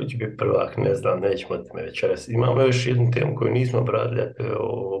 ko će biti prvak, ne znam, nećemo o tome večeras. Imamo još jednu temu koju nismo obradili, a to je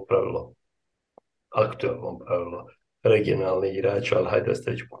ovo pravilo, aktualno pravilo regionalnih igrača, ali hajde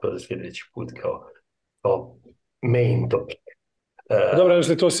ostavit ćemo to za sljedeći put kao main topic. Dobro,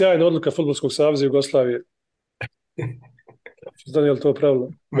 mislim, to je sjajna odluka Fudbalskog saveza Jugoslavije. Donijeli to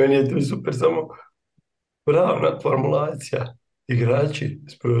pravilo. Meni je to super, samo pravna formulacija. Igrači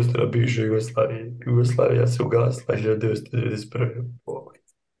s prostora bivše Jugoslavije. Jugoslavija se ugasla 1991.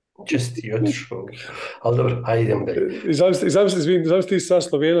 Česti otišao. Ali dobro, ajde idemo dalje. I zamisli ti sa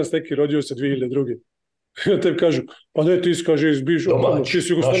Slovenac, neki rodio se 2002. I tebi kažu, pa ne, ti kaže iz bivše, ti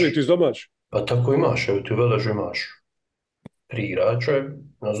si Jugoslavije, ti iz domaći. Pa tako imaš, evo ti u Veležu imaš 3 igrača,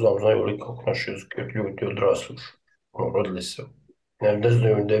 ne znam, znaju li kako naši ljudi odrasli, rodili se, ne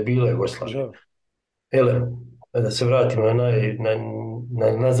znaju da je bila Jugoslavija. Ele, da se vratimo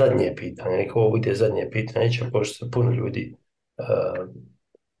na zadnje pitanje, neko ovo bude zadnje pitanje, neće, pošto se puno ljudi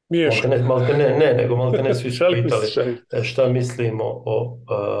malte ne svi su pitali šta mislimo o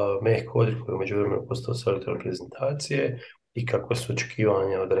Mehko Odri koji je međuvremenu postao selektor reprezentacije i kakve su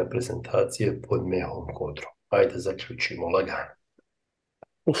očekivanja od reprezentacije pod Mehom Kodrom. Ajde, zaključimo lagano.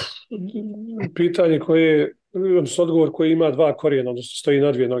 Pitanje koje, odnosno odgovor koji ima 2 korijena, odnosno stoji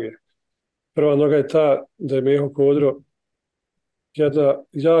na 2 noge. Prva noga je ta da je Meho Kodro jedna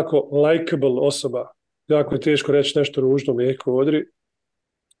jako likeable osoba. Jako je teško reći nešto ružno Mehko Odri.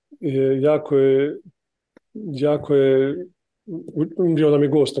 Jako je bio nam je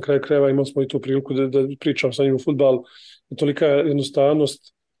gost na kraju krajeva, imali smo i tu priliku da pričam sa njim u fudbalu. Tolika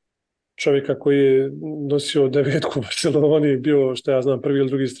jednostavnost čovjeka koji je nosio 9 u Barceloni, bio, što ja znam, prvi ili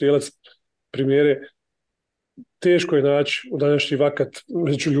drugi strijelac primjere. Teško je naći u današnji vakat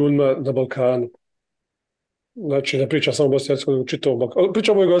među ljudima na Balkanu. Znači, ne pričam samo o Bosni i Hercegovini, čitavom Balkanu.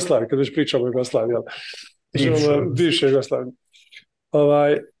 Pričamo o Jugoslaviji, kad već pričamo o Jugoslaviji. Bivše Jugoslavije.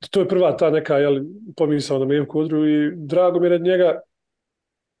 To je prva ta neka pomisao na Mehu Kodru i drago mi je od njega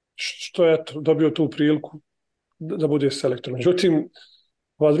što je dobio tu priliku da bude selektor. Međutim,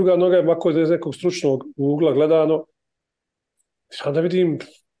 ova druga noga je mako iz nekog stručnog ugla gledano. Ja da vidim,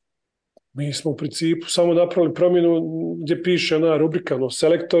 mi smo u principu samo napravili promjenu gdje piše ona rubrika,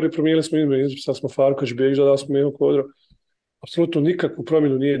 selektor i promijenili smo ime, sad smo Farković, Begđa, da smo Mehu Kodru. Apsolutno nikakvu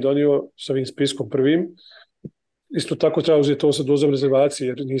promjenu nije donio sa ovim spiskom prvim. Isto tako treba uzeti ovo sa dozom rezervacije,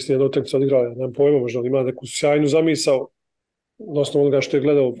 jer nisi nijedna utakmica odigrao. Nemam pojma, možda on ima neku sjajnu zamisao na osnovu onoga što je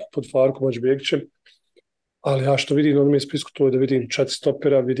gledao pod Farkom Ađbegićem. Ali ja što vidim na onom spisku, to je da vidim 4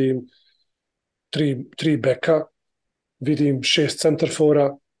 stopera, vidim 3 beka, vidim 6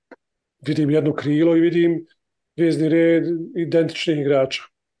 centarfora, vidim 1 krilo i vidim vezni red identičnih igrača.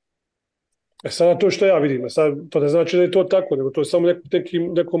 Sada to što ja vidim, sad, to ne znači da je to tako, nego to je samo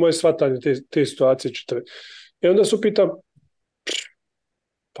neko moje shvatanje te situacije čitave. I onda se upitam,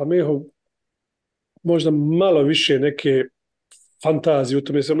 pa Meho možda malo više neke fantazije u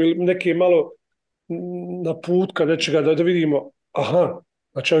tome, ili neke malo naputka nečega da vidimo, aha,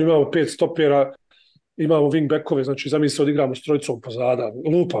 znači imamo 5 stopera, imamo wingbackove, znači zamisli se odigramo s trojicom pozada,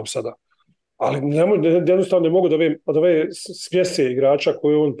 lupam sada. Ali jednostavno ne mogu od ove svjese igrača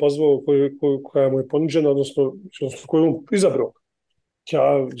koje on pozvao, koja mu je ponuđena, odnosno koju on izabrao.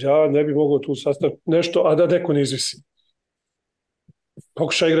 Ja ne bi mogao tu sastaviti nešto, a da neko ne izvisi.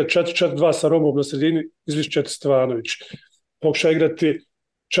 Pokušaj igrati 4-4-2 sa Romom na sredini, izvišćete Stevanović. Pokušaj igrati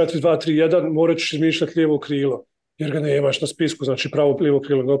 4-2-3-1, morat ćeš izmišljati lijevo krilo, jer ga nemaš na spisku, znači pravo lijevo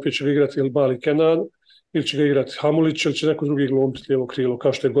krilo, opet će ga igrati ili Mali Kenan, ili će ga igrati Hamulić, ili će neko drugi glumiti lijevo krilo,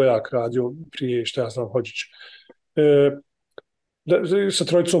 kao što je Gojak radio prije, što ja znam, Hođić. Sa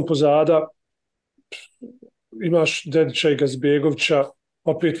trojicom pozada imaš Dedića i Gazbegovića,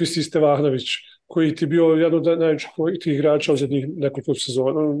 opet visi Stevanović, koji ti bio jedan od najvećih igrača u zadnjih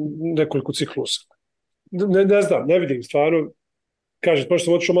nekoliko ciklusa. Ne znam, ne vidim, stvarno. Kažem, pošto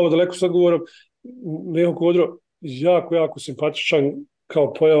sam otišao malo daleko s odgovorom, Meho Kodro jako simpatičan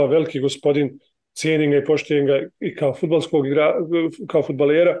kao pojava, veliki gospodin, cijenim ga i poštujem ga i kao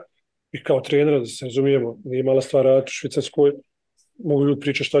fudbalera i kao trenera, da se razumijemo, nije mala stvar raditi u Švicarskoj, mogu ljudi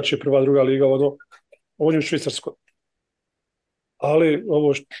pričati šta će prva, druga liga, on je u Švicarskoj. Ali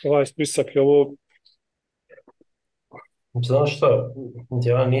ovaj spisak je ovo... Znaš šta,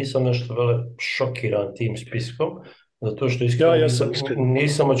 ja nisam nešto vele šokiran tim spiskom, zato što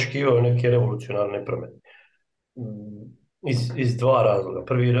nisam očekivao neke revolucionarne promjene. Iz 2 razloga.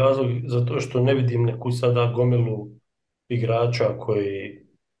 Prvi razlog zato što ne vidim neku sada gomilu igrača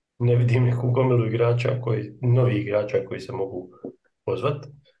novih igrača koji se mogu pozvati.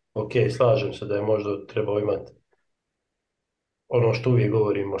 Ok, slažem se da je možda trebao imati ono što uvijek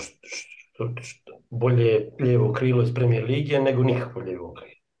govorimo, bolje lijevo krilo iz Premier Lige nego nikakvo lijevo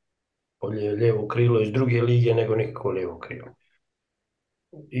krilo. bolje lijevo krilo iz druge lige nego nikako lijevo krilo.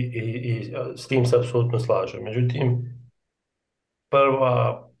 I s tim se apsolutno slažem. Međutim,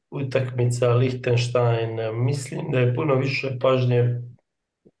 prva utakmica Liechtenstein, mislim da je puno više pažnje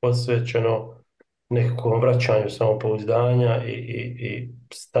posvećeno nekakvom vraćanju samopouzdanja i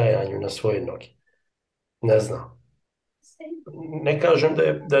stajanju na svoje noge. Ne znam. Ne kažem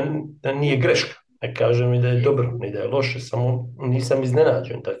da nije greška, ne kažem ni da je dobro, ni da je loše, samo nisam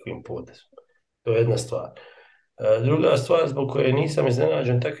iznenađen takvim potezom. To je jedna stvar. Druga stvar zbog koje nisam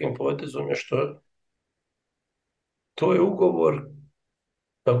iznenađen takvim potezom je što to je ugovor,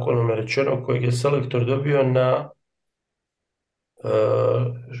 tako nam je rečeno, kojeg je selektor dobio na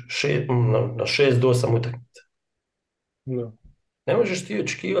 6 do 8 utakmica. No. Ne možeš ti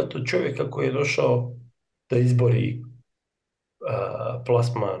očekivati od čovjeka koji je došao da izbori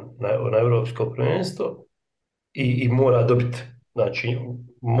plasman na europsko prvenstvo i mora dobiti, znači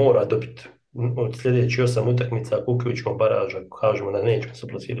mora dobiti od sljedećih 8 utakmica, ako uključimo baraž, ako kažemo da nećemo se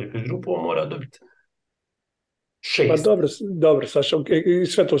plasirati u grupu, on mora dobiti Pa 6. dobro, Saša, i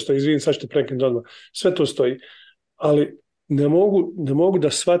sve to stoji, izvini, sad ću te prekinuti odmah, sve to stoji, ali ne mogu da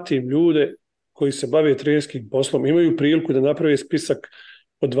shvatim ljude koji se bave trenerskim poslom, imaju priliku da naprave spisak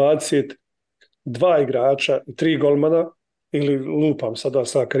od 22 igrača i 3 golmana, ili lupam sada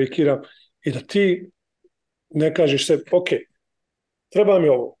karikiram, i da ti ne kažeš se, ok, treba mi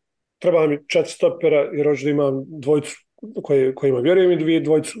ovo, treba mi 4 stopera jer hoću da imam dvojicu kojima vjerujem i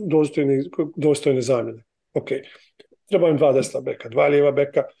dvojicu dostojne zamjene. Ok, treba mi 2 desna beka, 2 lijeva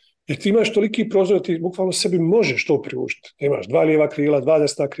beka, jer ti imaš toliki prozor da ti bukvalno sebi možeš to priuštiti. Ti imaš 2 lijeva krila, 2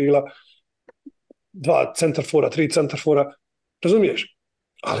 desna krila, 2 centarfora, 3 centarfora, razumiješ?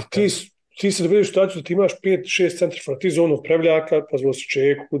 Ali ti se dovedeš u situaciju da ti imaš 5-6 centarfora, ti zonu Prevljaka, pozvao si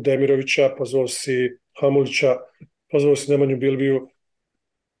Čeku, Demirovića, pozvao si Hamulića, pozvao si Nemanju Bilbiju.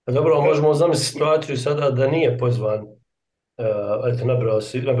 Dobro, možemo zamisliti situaciju sada da nije pozvan, eto, nabrao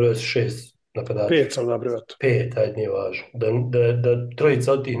si 6 napadača. 5 sam nabrao. 5, ajde, nije važno. Da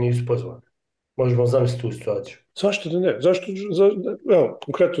trojica od tih nisu pozvani. Možemo zamisliti tu situaciju. Zašto da ne? Evo,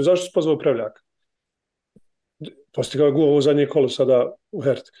 konkretno, zašto si pozvao Prevljaka? Postigao je ovo zadnje kolo sada u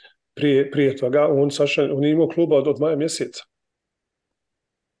Herti. Prije toga, on je imao kluba od maja mjeseca.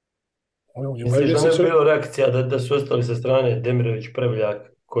 Misliš da ne bi bilo reakcija da su ostali sa strane Demirović,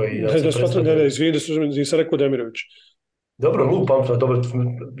 Prevljak, koji nam se predstavljaju? Ne, izvini, nisam rekao Demirović. Dobro, lupam to, dobro,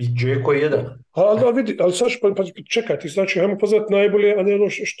 Džeko je jedan. Ali vidi, ali Saš, pa čekaj, ti znači, hajmo pozvati najbolje, a ne ono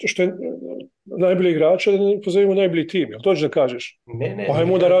što je najbolji igrača, da ne pozovimo najbolji tim, jel to ćeš da kažeš? Ne. Pa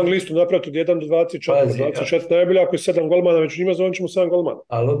hajmo da rang listu napraviti od 1 do 24, 24 najbolje, ako je 7 golmana već njima, zovem ćemo 7 golmana.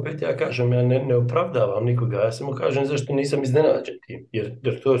 Ali opet ja kažem, ja ne opravdavam nikoga, ja samo kažem zašto nisam iznenađen tim,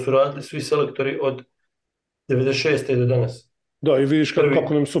 jer to su radili svi selektori od 96. do danas. Da, i vidiš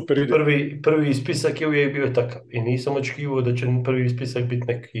kako nam super ide. Prvi spisak je uvijek bio takav i nisam očekivao da će prvi spisak biti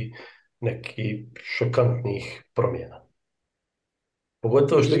neki šokantnih promjena.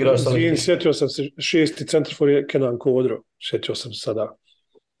 Pogotovo što igraš sa... Sjetio sam se, 6. centarfor je Kenan Kodro, sjetio sam sada.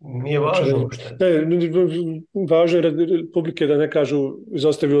 Nije važno što je. Važno je publike da ne kažu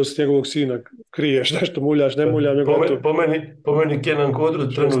izostavio si njegovog sina, kriješ nešto, muljaš, ne muljaš. Po meni Kenan Kodro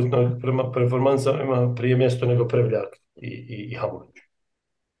trenutno prema performansama ima prije mjesto nego Prevljak i Hamulić.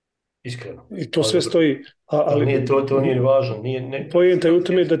 Iskreno. I to sve stoji. Ali nije to nije važno. Pojenta je u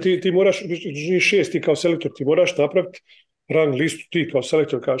tome da ti moraš, nije 6 ti kao selektor, ti moraš napraviti rang listu, ti kao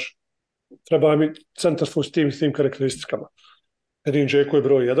selektor kažeš, treba mi centarfor s tim karakteristikama. Edin Džeko je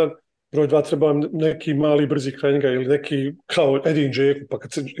broj 1, broj 2 treba neki mali brzi kraj njega ili neki kao Edin Džeko, pa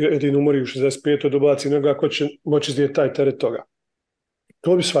kad se Edin umori u 65. dobaci njega, ko će moći izdjeti taj teret toga.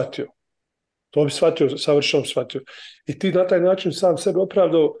 To bi shvatio, savršeno shvatio. I ti na taj način sam sebe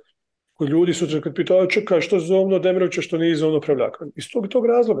opravdao koji ljudi sutra kad pitao, čekaj, što zovno Demirovića, što nije zovno Prevljaka. Iz tog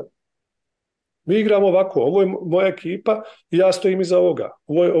razloga. Mi igramo ovako, ovo je moja ekipa i ja stojim iza ovoga.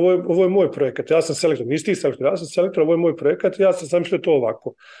 Ovo je moj projekat, ja sam selektor, nisi ti selektor, ja sam selektor, ovo je moj projekat i ja sam zamislio to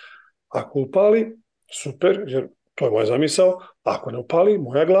ovako. Ako upali, super, jer to je moja zamisao, ako ne upali,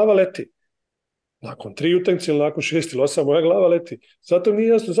 moja glava leti. Nakon 3 utakmice ili nakon 6 ili 8, moja glava leti. Zato mi nije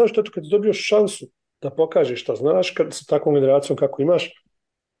jasno zašto kad dobio šansu da pokažeš šta znaš, kad sa takvom generacijom kako imaš,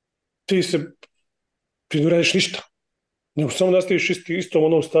 ti ne radiš ništa. Nego samo nastaviš istom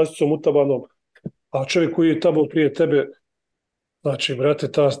onom stasicom utabanom, a čovjek koji je tabao prije tebe, znači,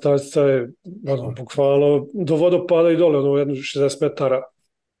 brate, ta stazica je bukvalno do vodopada i dole, jedno 60 metara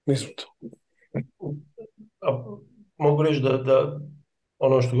nizvuto. Mogu reći da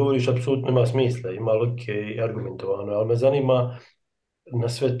ono što govoriš apsolutno ima smisla, ima logike i argumentovano, ali me zanima na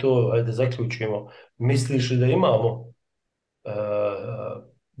sve to, ajde zaključimo, misliš li da imamo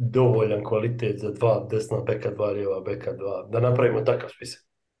dovoljan kvalitet za dva desna beka, dva lijeva beka, dva, da napravimo takav spisak.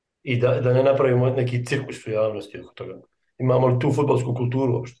 I da ne napravimo neki cirkus u javnosti oko toga. Imamo li tu fudbalsku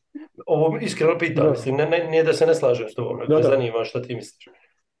kulturu uopšte? Ovo iskreno pitam, Da, mislim, nije da se ne slažem s tobom, nego da, me da. zanima šta ti misliš.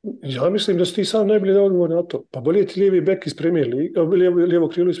 Ja mislim da su ti sam najbolji da odgovor na to. Pa bolje ti lijevi bek iz Premier lige, lijevo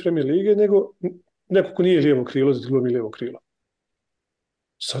krilo iz Premier lige, nego neko ko nije lijevo krilo, da ti glumi lijevo krilo.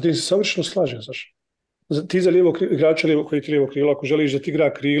 Sad tim se savršeno slažem, znaš. Ti za igrača koji ti lijevo krilo, ako želiš da ti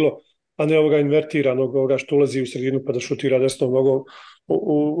igra krilo, a ne ovoga invertiranog, ovoga što ulazi u sredinu pa da šutira desnom nogom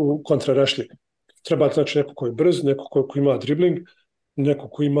u kontrarašlji. Treba znači neko ko je brz, neko ko ima dribling, neko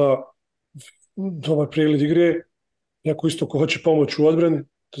ko ima dobar pregled igre, neko isto ko hoće pomoći u odbrani,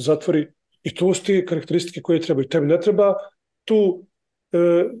 da zatvori. I to su ti karakteristike koje trebaju. Tebi ne treba tu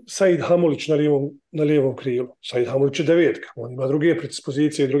Said Hamulić na lijevom krilu. Said Hamulić je devetka. On ima druge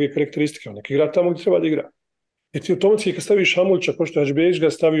predispozicije i druge karakteristike. On neki igra tamo gdje treba da igra. I ti automatski kad staviš Hamulića, ko što je Hadžibejić ga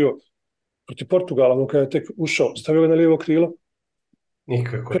stavio protiv Portugala, on kada je tek ušao, stavio ga na lijevo krilo.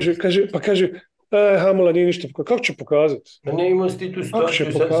 Nikako. Kaže, Hamula nije ništa pokazati. Kako će pokazati? Da nije imao si tu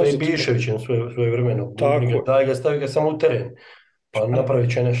situaciju sa Ibiševićem svoje vremeno. Daj ga, stavi ga samo u teren. Pa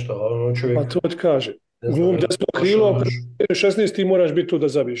napravit će nešto. Ono čovjek, pa to ti kaže. Glum desno krilo, ako 16 ti moraš biti tu da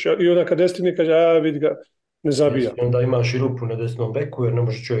zabiješ. I onda kad desni kaže, vidi ga, ne zabija. I onda imaš i rupu na desnom beku, jer ne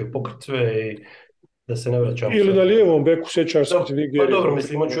može čovjek pokriti sve i da se ne vraćamo. Ili na lijevom beku, sjećaš se ti Nigerije. Pa dobro,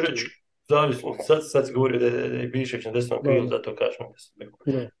 mislim, hoću reći, zavisno, sad se govori da je Ibišević na desnom krilu, zato kažem desnom beku.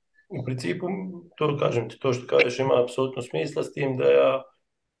 U principu, to kažem ti, to što kažeš ima apsolutno smisla, s tim da ja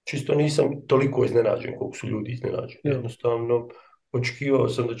čisto nisam toliko iznenađen koliko su ljudi iznenađeni. Jednostavno, očekivao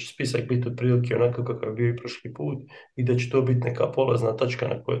sam da će spisak biti otprilike onako kakav je bio i prošli put i da će to biti neka polazna tačka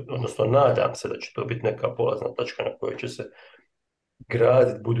na kojoj, odnosno nadam se da će to biti neka polazna tačka na kojoj će se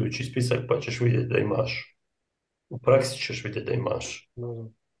graditi budući spisak, pa ćeš vidjeti da imaš, u praksi ćeš vidjeti da imaš.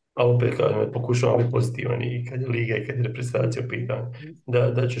 Ali opet kažem, pokušavam biti pozitivan i kad je liga i kad je reprezentacija u pitanju,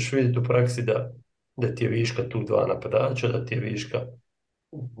 da ćeš vidjeti u praksi da ti je viška tu dva napadača, da ti je viška,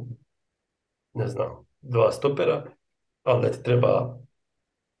 ne znam, dva stopera, ali da ti treba,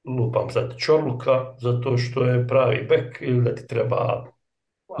 lupam sad, Čorluka zato što je pravi bek, ili da ti treba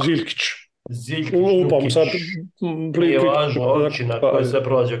Ziljkić, lupam sad, nije važno općina koja se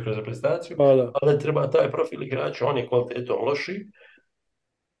prolazi kroz reprezentaciju, ali da ti treba taj profil igrača, on je kvalitetom loši,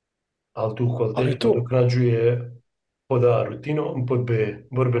 ali tu kvalitetu nadoknađuje pod A rutinom, pod B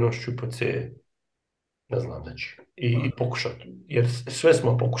borbenošću, pod C ne znam znači. I pokušati. Jer sve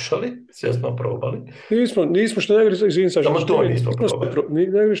smo pokušali, sve smo probali. Nismo što najgore, samo to nismo probali.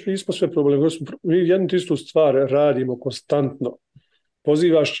 Nismo sve probali. Mi jednu istu stvar radimo konstantno.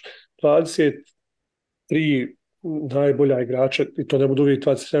 Pozivaš 23 najbolja igrača, i to ne bude uvijek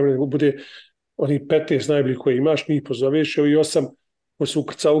 23 najbolja, nego bude oni 15 najboljih koje imaš, njih pozoveš, i 8 ko su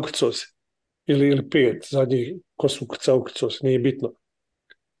ukrcao se. Ili 5 zadnjih ko su ukrcao se, nije bitno.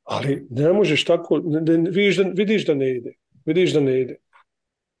 Ali ne možeš tako, vidiš da ne ide.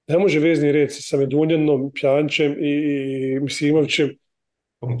 Ne može vezni red sa Medunjanom, Pjančem i Misimovićem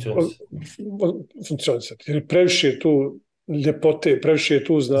funkcionisati. Jer previše je tu ljepote, previše je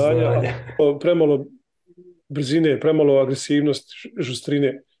tu znanja, premalo brzine, premalo agresivnosti,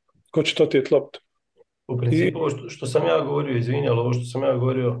 žustrine. Ko će to tijeti loptu? U principu, što sam ja govorio, izvini, ali ovo što sam ja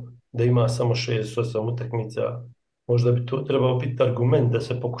govorio, da ima samo 6-8 utakmica, možda bi to trebao biti argument da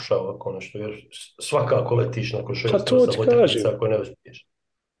se pokuša ovako nešto, jer svakako letiš nakon 6-8 utakmica ako ne uspiješ.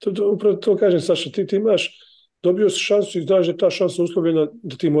 Upravo to kažem, Saša, ti imaš, dobio si šansu i znaš da je ta šansa uslovljena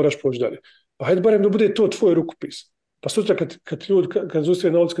da ti moraš poći dalje. Pa hajde barem da bude to tvoj rukopis. Pa sutra kad ljudi, kad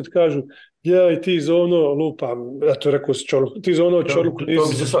zustave na ulici, kad kažu, i ti za ono lupam, ja to rekao si Čorluku, ti za ono Čorluku, to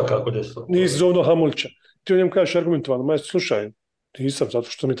bi se svakako desilo. Nisi za ono Hamulića. Ti o njemu kažeš argumentovano, majstor, slušaj, nisam, zato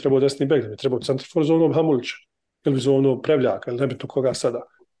što mi trebao desni bek, da mi trebao centrifor za ono Hamulića, ili za ono Prevljaka, ili nebitno koga sada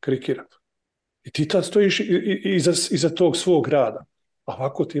karikira. I ti tad stojiš iza tog svog rada. A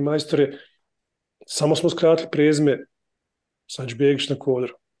ovako ti, majstore, samo smo skratili prezme Hadžibejić na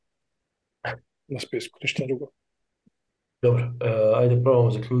Kodru. Na spisku, ništa drugo. Dobro, ajde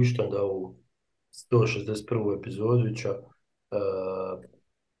probamo zaključiti onda ovu 161. epizoduća.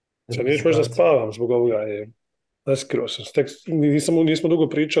 Sad neću možda spavam zbog ovoga, naskrio sam. Nismo dugo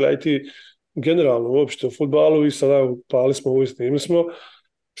pričali, aj ti generalno uopšte o fudbalu i sada pali smo ovo i snimili smo.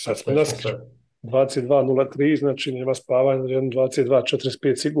 Sad smo naskrio. 22.03, znači nema spavanja,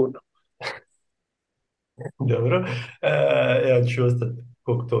 22.45 sigurno. Dobro, ja ću ostati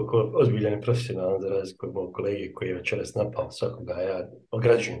koliko toliko ozbiljan i profesionalan za razliku od mojeg kolege koji je večeras napao svakoga, ja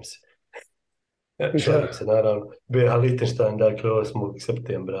ograđujem se. Šalim se, naravno. BH Liechtenstein, dakle, 8.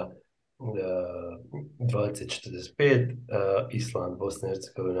 septembra 20:45, Island, Bosna i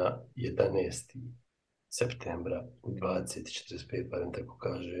Hercegovina 11. septembra u 20:45, barem tako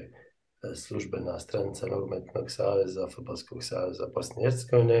kaže službena stranica Nogometnog saveza, Fudbalskog saveza Bosne i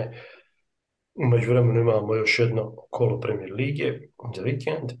Hercegovine. U međuvremenu imamo još jedno kolo Premier lige za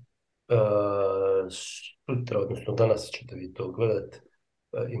vikend. Sutra, odnosno danas ćete vi to gledati,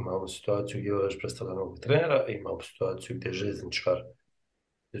 imamo situaciju gdje je još predstavlja novog trenera, imamo situaciju gdje željezničar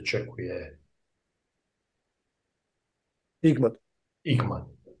očekuje Igman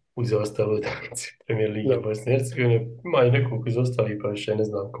u zaostaloj utakmici Premier lige Bosne i Hercegovine. Ima i nekoliko izostalih, pa više ne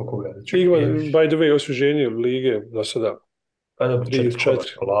znam koliko ga očekuje. Igman, by the way, osvježenje lige do sada. Pa dobro, 3-4.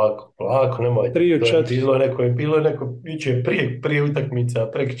 Polako, nemojte. 3-4. Bilo je neko jučer prije utakmica,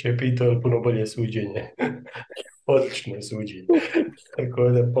 prekjučer je pitao je puno bolje suđenje. Odlično je suđenje. Tako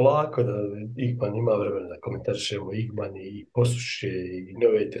da polako da Igman ima vremena da komentarišemo Igman i posluše i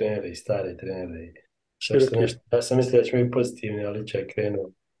nove trenere i stare trenere. Ja sam mislio da ćemo biti pozitivni, ali će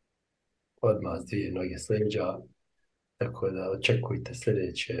krenuo odmah s dvije noge s leđa. Tako da očekujte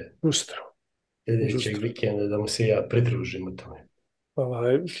sljedećeg vikenda da mu se ja pridružim u tome.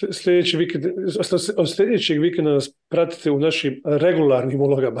 Sljedećeg vikenda nas pratite u našim regularnim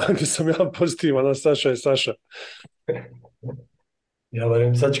ulogama, gdje sam ja pozitivan, a Saša je Saša. Ja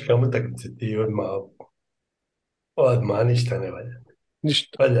varim sačekam utakmice ti odmah ništa ne valja.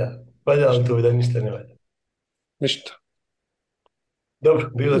 Ništa. Valja ali to da ništa ne valja. Ništa. Dobro,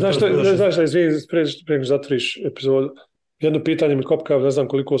 bilo znaš što, izvini, prije zatvoriš epizodu. Jedno pitanje mi kopkao, ne znam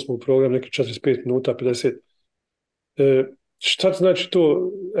koliko smo u programu, neki 45 minuta, 50. Šta ti znači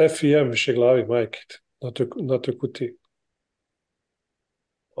to FIM više glavi, majke, na toj kutiji?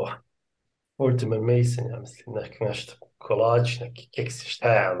 Mortimer Mason, ja mislim, nešto kolač, neki keksi,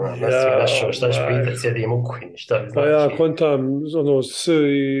 šta ja, našao, šta ću pitati, sjedim u kuhinji, šta bi znači? Pa ja kontam,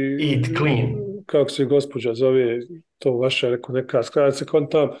 Eat clean. Kako se gospođa zove, to vaša, rekao, neka skratica,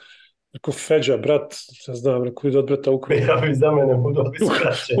 kontam, rekao, Feđa, brat, ne znam, rekao, ide od brata u krov. Ja bi za mene mogla biti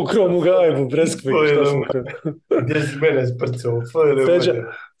skraćen. U krov mu gajbu, breskvi, šta sam rekao. Gdje si mene sprcao?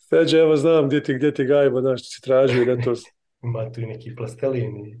 Feđa, evo znam gdje ti gajba, znaš, što si tražio, da to... Ima tu i neki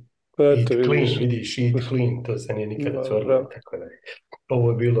plastelin. Eat clean, vidiš, eat clean, to se nije nikada otvorilo, tako da.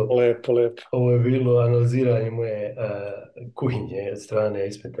 Ovo je bilo... Lepo. Ovo je bilo analiziranje moje kuhinje od strane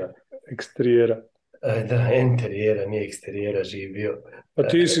Ismeta. Eksterijera. Da, interijera, nije eksterijera živ bio. Pa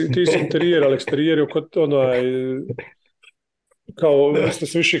ti si interijer, ali ekterijer je kod onaj... Kao, mislim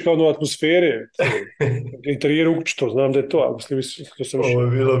se više kao ono atmosfere. Interijer ukućito, znam da je to, a mislim to sam više... Ovo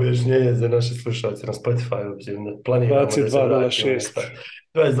je bilo objašnjenje za naše slušalce na Spotify, obzirom planiramo da se vratimo.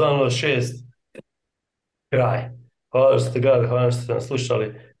 22.06. Kraj. Hvala što ste gledali, hvala što ste nas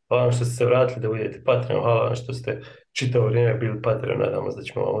slušali, hvala što ste se vratili da budete Patreon, hvala što ste čitavo vrijeme bili Patreon, nadamo se da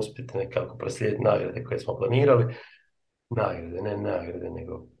ćemo vam uspjeti nekako proslijediti nagrade koje smo planirali. Nagrade, ne nagrade,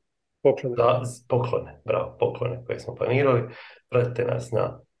 nego poklone koje smo planirali. Pratite nas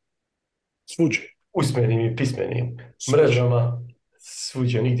na usmenim i pismenim mrežama.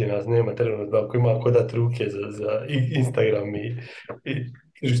 Svuđe, nigdje nas nema trenutno, ako ima ko dati ruke za Instagram i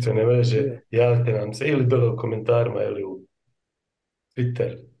društvene mreže, javite nam se ili dole u komentarima ili u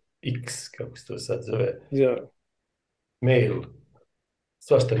Twitter, X, kako se to sad zove, mail,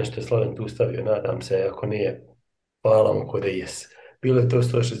 svašta nešto je Slaven tu stavio, nadam se, ako nije, hvala mu ko da jes. Bilo je to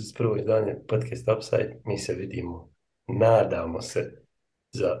 161. izdanje podcast Upside, mi se vidimo, nadamo se,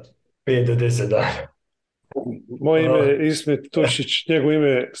 za 5 do 10 dana. Moje ime je Ismet Tušić, njegov ime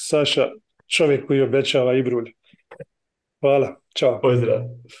je Saša, čovjek koji obećava i brulj. Hvala, čao. Pozdrav.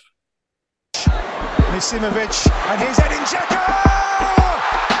 Misimovic, and here's Edin Dzeko!